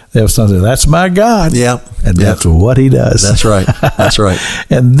 They have something, that's my God. Yeah. And that's what he does. That's right. That's right.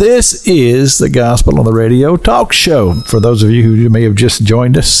 And this is the Gospel on the Radio talk show. For those of you who may have just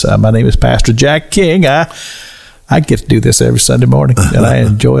joined us, my name is Pastor Jack King. I get to do this every Sunday morning, and I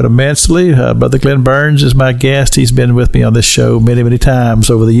enjoy it immensely. Brother Glenn Burns is my guest. He's been with me on this show many, many times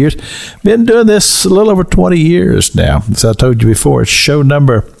over the years. Been doing this a little over 20 years now. As I told you before, it's show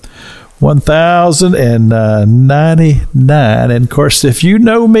number 1099. And, of course, if you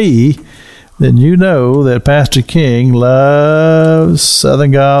know me, then you know that Pastor King loves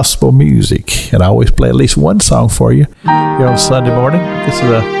Southern gospel music. And I always play at least one song for you here on Sunday morning. This is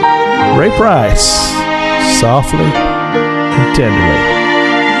a Ray Price. Softly and tenderly.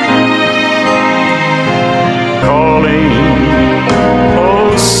 Calling,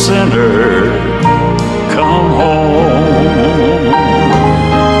 oh sinner, come home.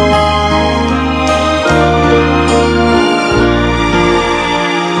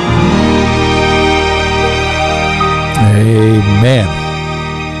 Amen.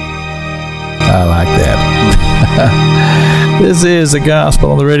 I like that. This is the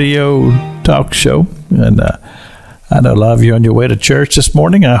Gospel on the Radio talk show, and I know a lot of you are on your way to church this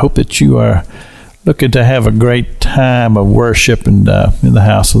morning. I hope that you are looking to have a great time of worship in the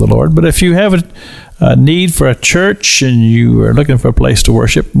house of the Lord. But if you have a need for a church and you are looking for a place to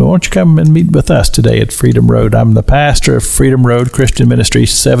worship, why don't you come and meet with us today at Freedom Road? I'm the pastor of Freedom Road Christian Ministry,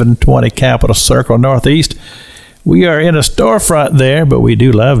 720 Capitol Circle Northeast. We are in a storefront there, but we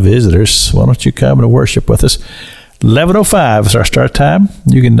do love visitors. Why don't you come and worship with us? 11:05 is our start time.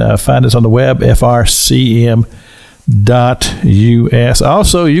 You can find us on the web, frcm.us.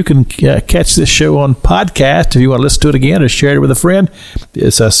 Also, you can catch this show on podcast if you want to listen to it again or share it with a friend.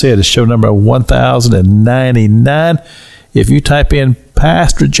 As I said, it's show number 1099. If you type in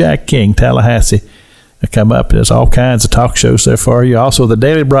Pastor Jack King, Tallahassee, it'll come up. There's all kinds of talk shows there for you. Also, the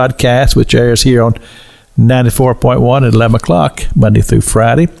daily broadcast, which airs here on 94.1 at 11 o'clock, Monday through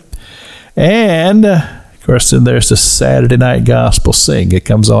Friday. And of course, then there's the Saturday Night Gospel Sing. It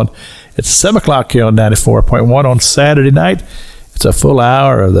comes on at 7 o'clock here on 94.1 on Saturday night. It's a full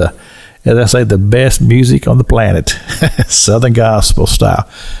hour of as I say, the best music on the planet, Southern Gospel style.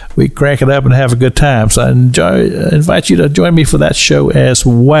 We crank it up and have a good time. So I invite you to join me for that show as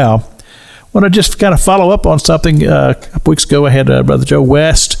well. I want to just kind of follow up on something a couple weeks ago. I had Brother Joe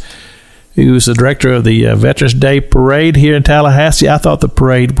West, who's the director of the Veterans Day Parade here in Tallahassee. I thought the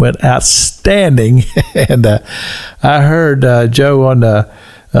parade went outstanding. And I heard Joe on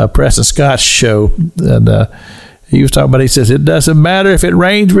Preston Scott's show, and he was talking about, he says, it doesn't matter if it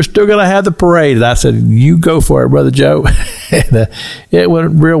rains, we're still going to have the parade. And I said, you go for it, Brother Joe. And it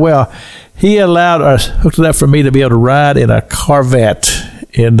went real well. He hooked it up for me to be able to ride in a Corvette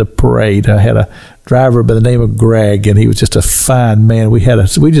in the parade. I had a driver by the name of Greg, and he was just a fine man. We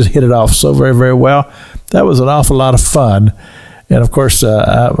just hit it off so very, very well. That was an awful lot of fun. And of course,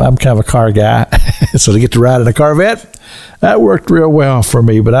 I'm kind of a car guy, so to get to ride in a Corvette, that worked real well for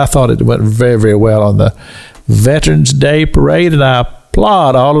me. But I thought it went very, very well on the Veterans Day Parade, and I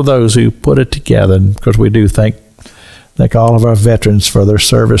applaud all of those who put it together. And of course, we do thank all of our veterans for their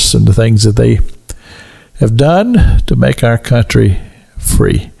service and the things that they have done to make our country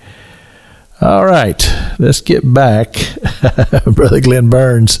free. All right, let's get back. Brother Glenn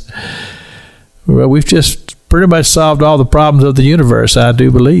Burns. Well, we've just pretty much solved all the problems of the universe, I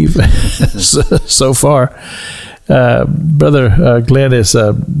do believe, so far. Brother Glenn has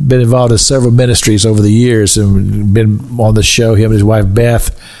been involved in several ministries over the years and been on the show. Him and his wife,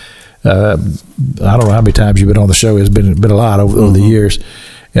 Beth. I don't know how many times you've been on the show. It's been a lot over the years.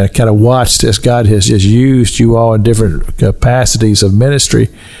 And I kind of watched as God has just used you all in different capacities of ministry.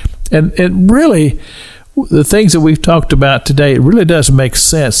 And really, the things that we've talked about today, it really does make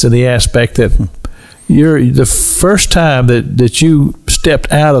sense in the aspect that you're the first time that you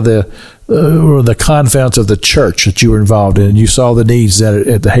stepped out of the confines of the church that you were involved in, and you saw the needs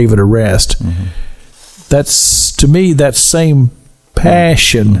at the Haven of Rest. That's, to me, that same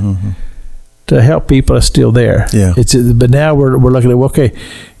passion to help people is still there. Yeah. But now we're looking at, okay,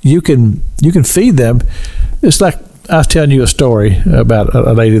 you can feed them. It's like I was telling you a story about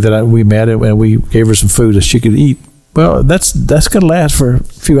a lady that we met, and we gave her some food that she could eat. Well, that's going to last for a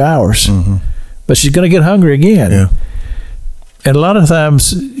few hours, but she's going to get hungry again. Yeah. And a lot of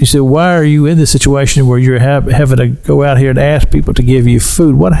times you say, why are you in this situation where you're having to go out here and ask people to give you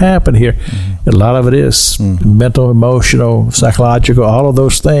food? What happened here? A lot of it is mental, emotional, psychological, all of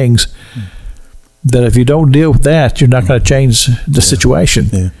those things that if you don't deal with that, you're not going to change the situation.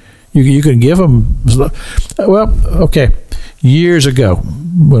 Yeah. You can give them, well, okay, years ago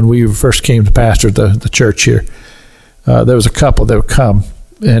when we first came to pastor the church here, there was a couple that would come,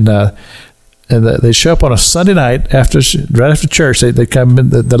 and they'd show up on a Sunday night right after church. They'd come in,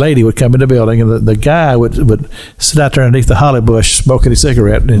 the lady would come in the building, and the guy would sit out there underneath the holly bush smoking a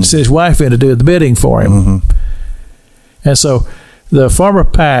cigarette and send his wife in to do the bidding for him. And so the former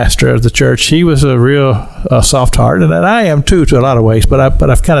pastor of the church, he was a real soft heart, and I am too, to a lot of ways. But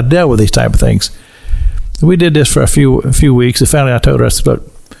I've kind of dealt with these type of things. We did this for a few weeks, and finally I told her, I said, "Look,"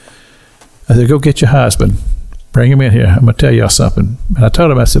 I said, "go get your husband, bring him in here. I'm going to tell y'all something." And I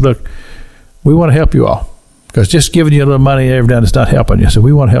told him, I said, "Look, we want to help you all, because just giving you a little money every now and then is not helping you. So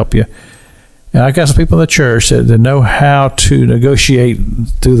we want to help you." And I got some people in the church that know how to negotiate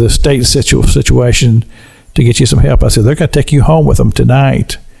through the state situation to get you some help. I said, they're going to take you home with them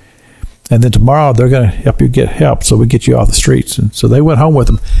tonight, and then tomorrow they're going to help you get help so we get you off the streets. And so they went home with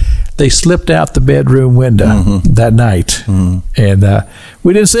them. They slipped out the bedroom window that night, and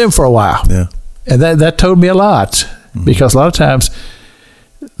we didn't see them for a while. Yeah. And that told me a lot, because a lot of times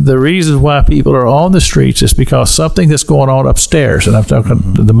the reason why people are on the streets is because something that's going on upstairs, and I'm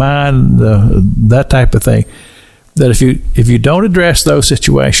talking the mind, that type of thing, that if you don't address those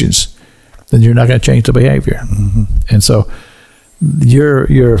situations, then you're not going to change the behavior. And so you're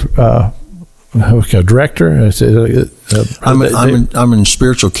director. I'm in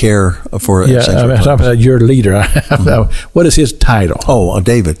spiritual care for. Yeah, I'm talking about your leader. What is his title? Oh,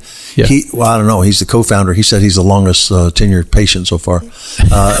 David. Yeah. I don't know. He's the co-founder. He said he's the longest tenured patient so far.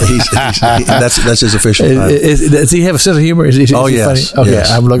 That's his official title. Does he have a sense of humor? Is he yes. funny? Okay, yes.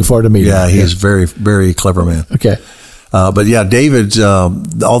 I'm looking forward to meeting him. Yeah, he's very, very clever man. Okay. But yeah, David,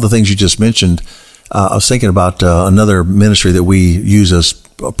 all the things you just mentioned, I was thinking about another ministry that we use as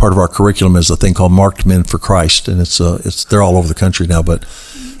part of our curriculum is a thing called Marked Men for Christ, and they're all over the country now. But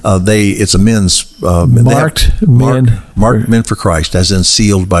it's a men's Marked Men for Christ, as in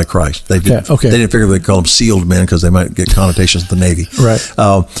sealed by Christ. They didn't figure they'd call them sealed men because they might get connotations with the Navy. Right.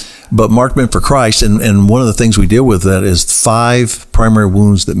 But Marked Men for Christ, and one of the things we deal with that is 5 primary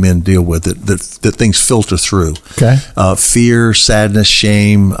wounds that men deal with that things filter through. Okay. Fear, sadness,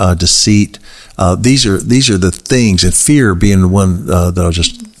 shame, deceit. These are the things, and fear being the one that I was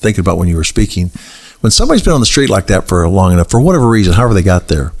just thinking about when you were speaking. When somebody's been on the street like that for long enough, for whatever reason, however they got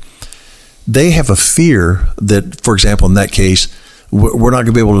there, they have a fear that, for example, in that case, we're not going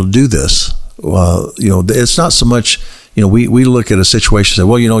to be able to do this. It's not so much. We look at a situation and say,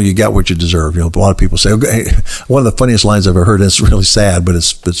 well, you got what you deserve. A lot of people say, okay. One of the funniest lines I've ever heard, and it's really sad, but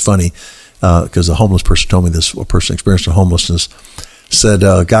it's funny, because a homeless person told me this, a person experiencing homelessness, said,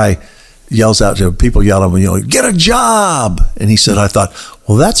 guy yells out to people, yell at him, get a job. And he said, I thought,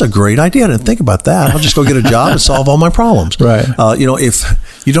 well, that's a great idea. I didn't think about that. I'll just go get a job and solve all my problems. Right.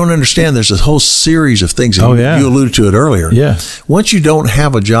 If you don't understand, there's a whole series of things. You alluded to it earlier. Yeah. Once you don't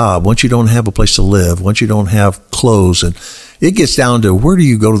have a job, once you don't have a place to live, once you don't have clothes, and it gets down to, where do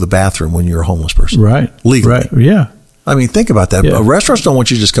you go to the bathroom when you're a homeless person? Right. Legally. Right. Yeah. I mean, think about that. Yeah. Restaurants don't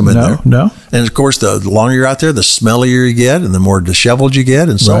want you to just come in there. No. And of course, the longer you're out there, the smellier you get and the more disheveled you get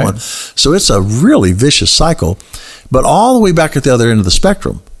and so Right. on. So it's a really vicious cycle. But all the way back at the other end of the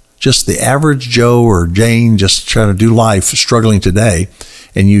spectrum, just the average Joe or Jane just trying to do life, struggling today.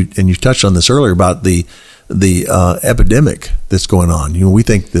 And you touched on this earlier about the epidemic that's going on. You know, we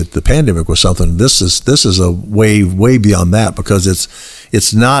think that the pandemic was something. This is a way beyond that, because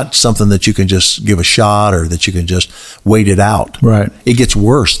it's not something that you can just give a shot or that you can just wait it out. Right. It gets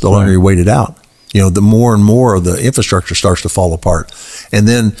worse the longer Right. you wait it out. You know, the more and more of the infrastructure starts to fall apart. And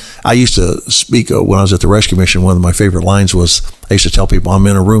then I used to speak when I was at the Rescue Mission. One of my favorite lines was, I used to tell people, I'm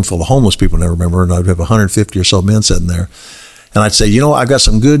in a room full of homeless people, never remember, and I'd have 150 or so men sitting there. And I'd say, you know, I've got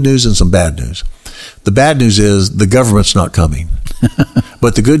some good news and some bad news. The bad news is the government's not coming.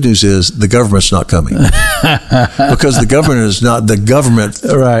 But the good news is the government's not coming. Because the government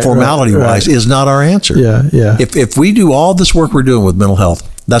Right, formality-wise right. is not our answer. Yeah. If we do all this work we're doing with mental health,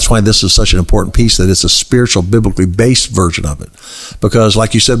 that's why this is such an important piece, that it's a spiritual, biblically based version of it. Because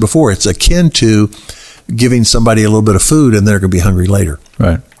like you said before, it's akin to giving somebody a little bit of food and they're going to be hungry later.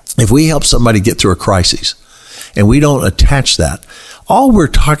 Right. If we help somebody get through a crisis and we don't attach that, all we're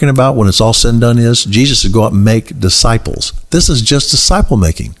talking about when it's all said and done is Jesus said, go out and make disciples. This is just disciple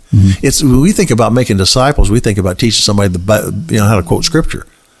making. Mm-hmm. It's when we think about making disciples, we think about teaching somebody how to quote scripture.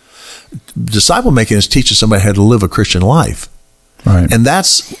 Disciple making is teaching somebody how to live a Christian life. Right. And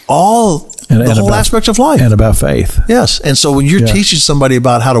that's all the whole aspect of life. And about faith. Yes. And so when you're teaching somebody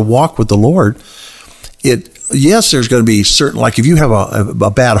about how to walk with the Lord, there's going to be certain, like if you have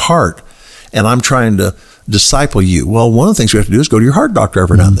a bad heart and I'm trying to disciple you, well, one of the things we have to do is go to your heart doctor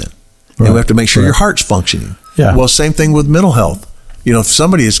every now and then. Right. And we have to make sure your heart's functioning. Yeah. Well, same thing with mental health. You know, if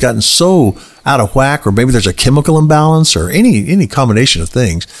somebody has gotten so out of whack, or maybe there's a chemical imbalance or any combination of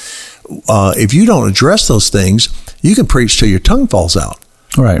things, if you don't address those things, you can preach till your tongue falls out.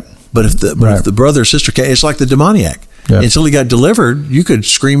 Right. But if the brother or sister can't, it's like the demoniac. Yeah. Until he got delivered, you could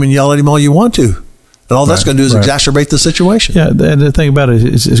scream and yell at him all you want to. And all that's going to do is exacerbate the situation. Yeah, and the thing about it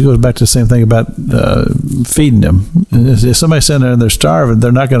is it goes back to the same thing about feeding them. If somebody's sitting there and they're starving,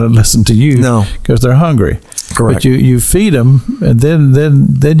 they're not going to listen to you because they're hungry. Correct. But you feed them, and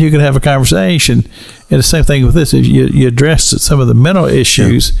then you can have a conversation. And the same thing with this. If you address some of the mental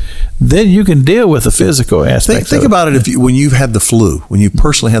issues, then you can deal with the physical aspect. Think about it. When you've had the flu, when you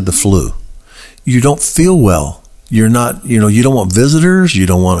personally had the flu, you don't feel well. You're not, you don't want visitors. You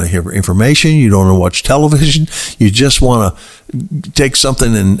don't want to hear information. You don't want to watch television. You just want to take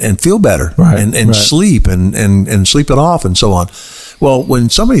something and feel better and sleep and sleep it off and so on. Well, when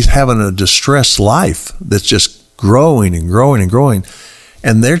somebody's having a distressed life that's just growing and growing and growing,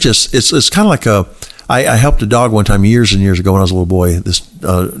 and they're just, it's kind of like I helped a dog one time years and years ago when I was a little boy. This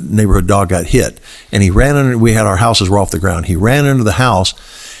neighborhood dog got hit, and he ran under. We had our houses were off the ground. He ran into the house,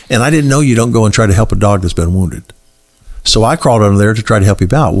 and I didn't know you don't go and try to help a dog that's been wounded. So I crawled under there to try to help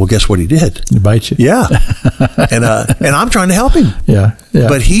him out. Well, guess what he did? He bite you. Yeah. And I'm trying to help him. Yeah.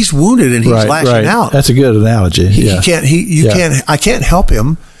 But he's wounded and he's lashing out. That's a good analogy. I can't help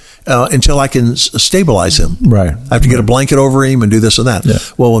him until I can stabilize him. Right. I have to get a blanket over him and do this and that. Yeah.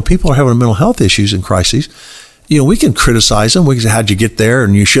 Well, when people are having mental health issues and crises, we can criticize them. We can say, how'd you get there?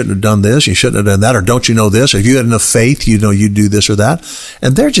 And you shouldn't have done this. You shouldn't have done that. Or don't you know this? Or if you had enough faith, you'd do this or that.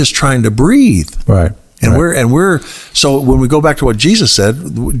 And they're just trying to breathe. Right. And we're so when we go back to what Jesus said,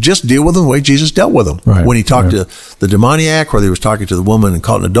 just deal with them the way Jesus dealt with them. Right. When he talked to the demoniac, whether he was talking to the woman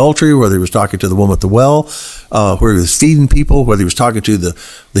caught in adultery, whether he was talking to the woman at the well, where he was feeding people, whether he was talking to the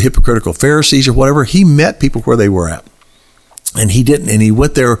hypocritical Pharisees or whatever, he met people where they were at. And he didn't, and he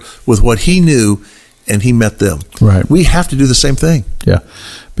went there with what he knew, and he met them. Right. We have to do the same thing. Yeah.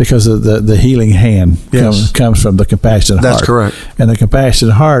 Because of the healing hand comes from the compassionate heart. That's correct. And the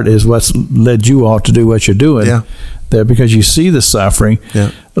compassionate heart is what's led you all to do what you're doing. Yeah. There, because you see the suffering.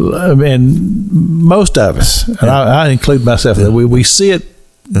 Yeah. I mean, most of us, and I include myself, that we see it,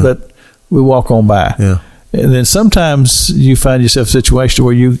 but we walk on by. Yeah. And then sometimes you find yourself in a situation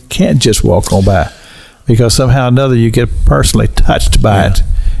where you can't just walk on by, because somehow or another you get personally touched by it,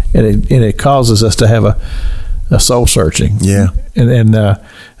 and it causes us to have a soul searching. Yeah. And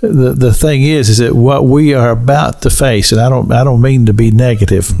the thing is that what we are about to face, and I don't mean to be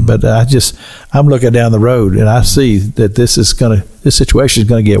negative, but I'm looking down the road and I see that this situation is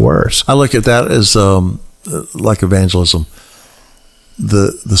going to get worse. I look at that as like evangelism.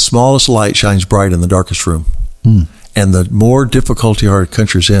 The smallest light shines bright in the darkest room. And the more difficulty our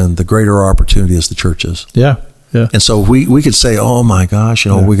country's in, the greater our opportunity as the church is. Yeah. Yeah. And so we could say, oh my gosh,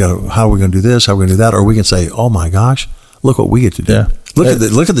 how are we going to do this? How are we going to do that? Or we can say, oh my gosh, look what we get to do. Yeah.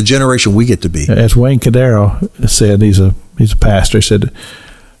 Look at the generation we get to be. As Wayne Cadero said, he's a pastor. He said,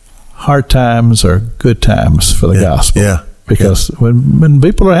 hard times are good times for the gospel. Yeah. Because when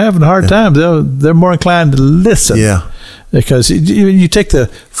people are having hard times, they're more inclined to listen. Yeah. Because you take the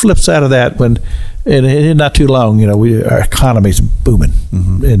flip side of that and not too long, our economy's booming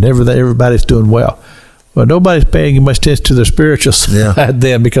and everybody's doing well. Well, nobody's paying much attention to their spiritual side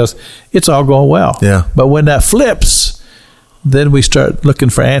then because it's all going well. Yeah. But when that flips, then we start looking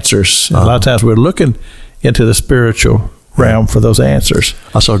for answers. And a lot of times we're looking into the spiritual realm for those answers.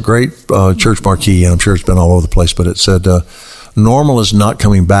 I saw a great church marquee, and I'm sure it's been all over the place, but it said, normal is not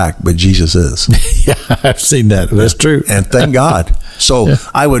coming back, but Jesus is. Yeah, I've seen that. That's true. And thank God. So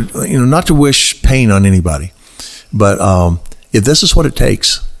I would, not to wish pain on anybody, but if this is what it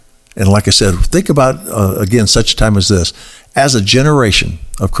takes, and like I said, think about, again, such a time as this, as a generation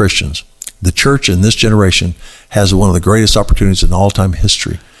of Christians, the church in this generation has one of the greatest opportunities in all-time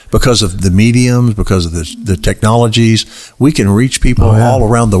history. Because of the mediums, because of the technologies, we can reach people all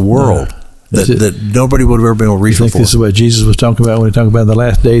around the world that nobody would have ever been able to reach before. I think this is what Jesus was talking about when he talked about in the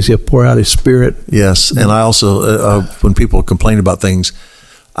last days, he'll pour out his Spirit. Yes, and I also, when people complain about things,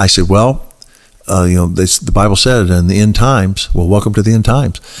 I said, well, the Bible said in the end times, well, welcome to the end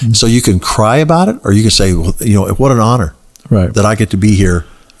times. Mm-hmm. So you can cry about it, or you can say, well, what an honor that I get to be here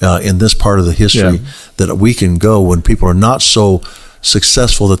in this part of the history, that we can go when people are not so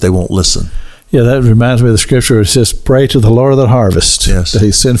successful that they won't listen. Yeah, that reminds me of the scripture. It says, pray to the Lord of the harvest, that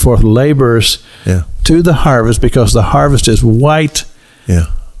he send forth laborers to the harvest, because the harvest is white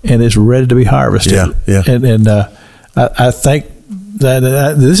and is ready to be harvested. And I think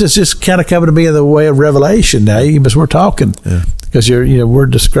that this is just kind of coming to me in the way of revelation now, even as we're talking, because we're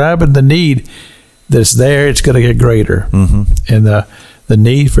describing the need that's there. It's going to get greater, and the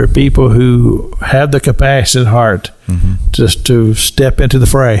need for people who have the compassionate heart just to step into the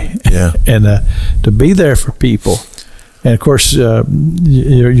fray and to be there for people. And of course,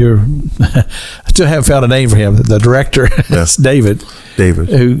 you're I still haven't found a name for him. The director, it's David,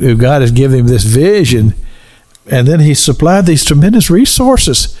 who God has given him this vision, and then he supplied these tremendous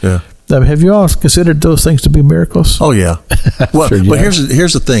resources. Have you all considered those things to be miracles? Oh yeah. Well, but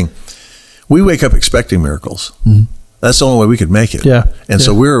here's the thing: we wake up expecting miracles. That's the only way we could make it. And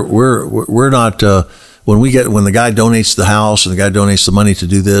so we're not when the guy donates the house and the guy donates the money to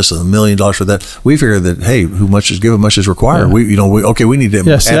do this and $1 million for that, we figure that, hey, who much is given, much is required. We need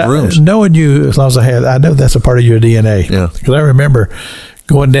to add rooms. Knowing you as long as I know that's a part of your DNA. Because I remember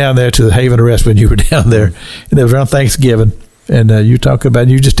going down there to the Haven Arrest when you were down there, and it was around Thanksgiving, and you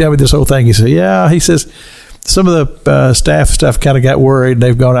just tell me this whole thing. He says, some of the staff kind of got worried, and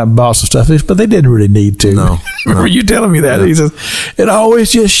they've gone out and bought some stuff, but they didn't really need to. No. Remember you telling me that? He says, it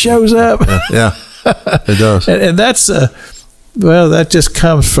always just shows up. It does. And that's, that just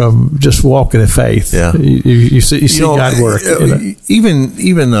comes from just walking in faith. You see God work.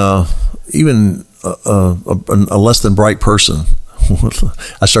 Even a less than bright person,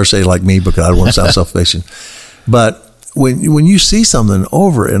 I start saying like me because I don't want to sound self-facing, but when you see something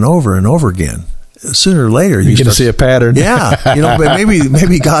over and over and over again, sooner or later you can see a pattern.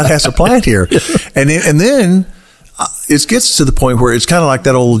 Maybe God has a plan here, and then it gets to the point where it's kind of like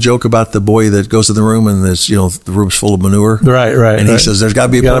that old joke about the boy that goes to the room and the room's full of manure, and he says, "There's got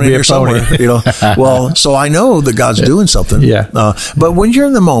to be a pony here somewhere." Well, so I know that God's doing something. But when you're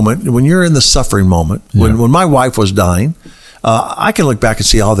in the moment, when you're in the suffering moment, when my wife was dying, I can look back and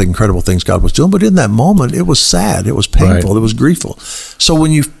see all the incredible things God was doing, but in that moment, it was sad, it was painful, it was grieful. So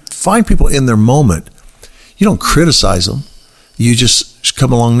when you find people in their moment, you don't criticize them. You just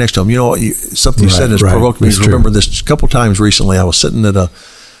come along next to them. Something you said has provoked me. I remember this a couple times recently. I was sitting at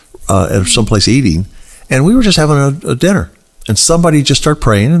someplace eating, and we were just having a dinner, and somebody just started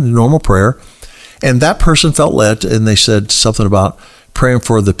praying in the normal prayer, and that person felt led, and they said something about praying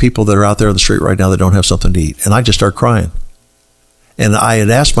for the people that are out there on the street right now that don't have something to eat, and I just started crying. And I had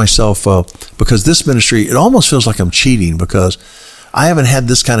asked myself, because this ministry, it almost feels like I'm cheating because I haven't had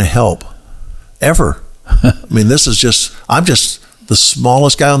this kind of help ever. I mean, I'm just the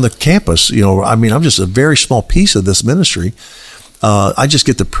smallest guy on the campus. I'm just a very small piece of this ministry. I just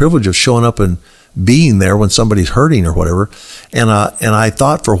get the privilege of showing up and being there when somebody's hurting or whatever. And I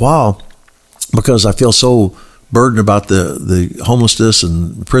thought for a while, because I feel so burdened about the homelessness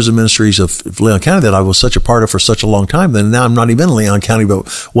and prison ministries of Leon County that I was such a part of for such a long time, then now I'm not even in Leon County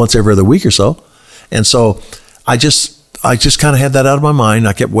but once every other week or so. And so I just kind of had that out of my mind.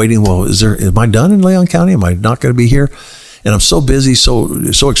 I kept waiting. Well, am I done in Leon County? Am I not going to be here? And I'm so busy,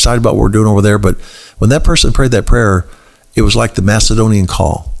 so excited about what we're doing over there. But when that person prayed that prayer, it was like the Macedonian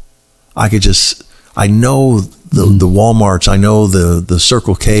call. I know the Walmarts. I know the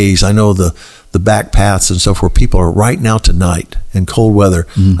Circle K's. I know the back paths and stuff where people are right now tonight in cold weather.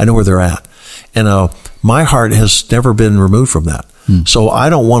 I know where they're at. And my heart has never been removed from that. So I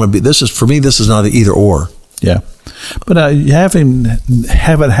don't want to be, this is not an either or. Yeah. But you haven't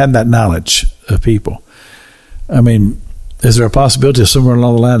had that knowledge of people. I mean, is there a possibility somewhere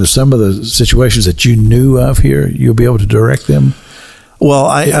along the line of some of the situations that you knew of here, you'll be able to direct them?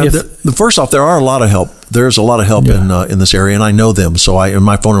 Well, first off, there are a lot of help. There's a lot of help in this area, and I know them. So and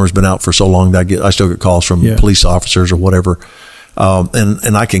my phone number's been out for so long that I still get calls from police officers or whatever,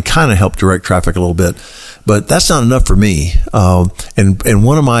 and I can kind of help direct traffic a little bit, but that's not enough for me. And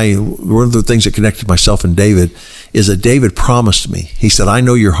one of the things that connected myself and David is that David promised me. He said, "I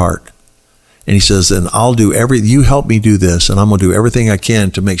know your heart." And he says, and I'll do you help me do this, and I'm going to do everything I can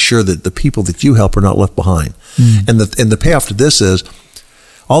to make sure that the people that you help are not left behind. And the payoff to this is,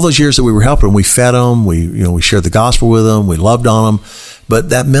 all those years that we were helping them, we fed them, we shared the gospel with them, we loved on them. But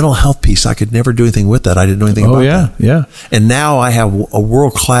that mental health piece, I could never do anything with that. I didn't know anything about that. Yeah. And now I have a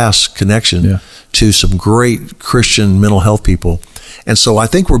world-class connection to some great Christian mental health people. And so I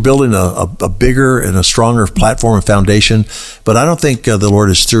think we're building a bigger and a stronger platform and foundation. But I don't think the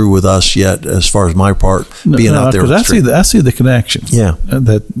Lord is through with us yet, as far as my part, being out there. I see the connection. Yeah.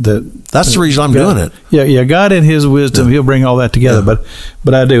 That's the reason I'm doing it. Yeah. God in His wisdom, He'll bring all that together. Yeah.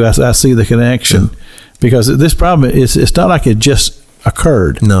 But I see the connection because this problem it's not like it just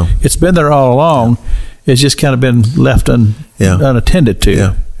occurred. No. It's been there all along. It's just kind of been left unattended to.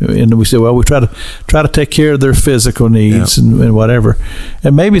 Yeah. And we say, well, we try to take care of their physical needs and whatever.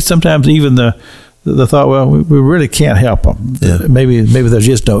 And maybe sometimes even the thought, well, we really can't help them. Yeah. Maybe there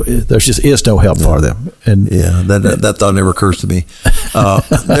just is no help for them. And that thought never occurs to me.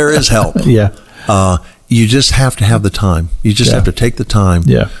 There is help. Yeah. You just have to have the time. You just have to take the time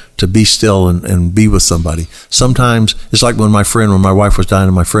to be still and be with somebody. Sometimes it's like when my wife was dying,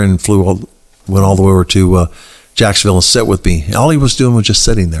 and my friend went all the way over to Jacksonville and sat with me. All he was doing was just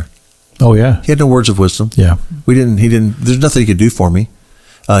sitting there. Oh yeah. He had no words of wisdom. Yeah. He didn't, there's nothing he could do for me.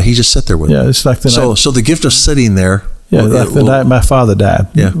 He just sat there with me. Yeah, it's like so the gift of sitting there. Yeah, like the night my father died.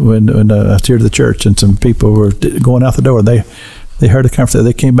 Yeah. When I was here to the church and some people were going out the door, they heard the conversation.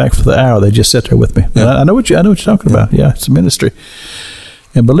 They came back for the hour. They just sat there with me. Yeah. I know what you're talking about. Yeah, it's a ministry.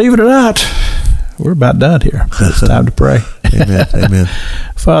 And believe it or not, we're about done here. It's time to pray. Amen.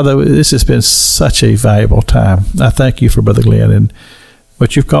 Father, this has been such a valuable time. I thank you for Brother Glenn and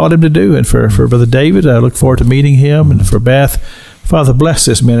what you've called him to do, and for Brother David. I look forward to meeting him, and for Beth. Father, bless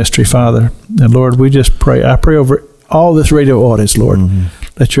this ministry, Father. And Lord, we just pray. I pray over all this radio audience, Lord.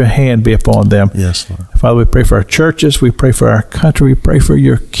 Let your hand be upon them. Yes, Lord. Father, we pray for our churches. We pray for our country. We pray for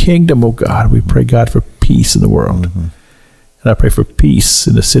your kingdom, oh God. We pray, God, for peace in the world. And I pray for peace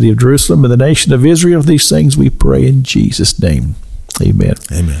in the city of Jerusalem and the nation of Israel. These things we pray in Jesus' name. Amen.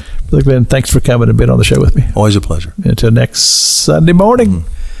 Amen. Brother Glenn, thanks for coming and being on the show with me. Always a pleasure. Until next Sunday morning,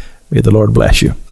 may the Lord bless you.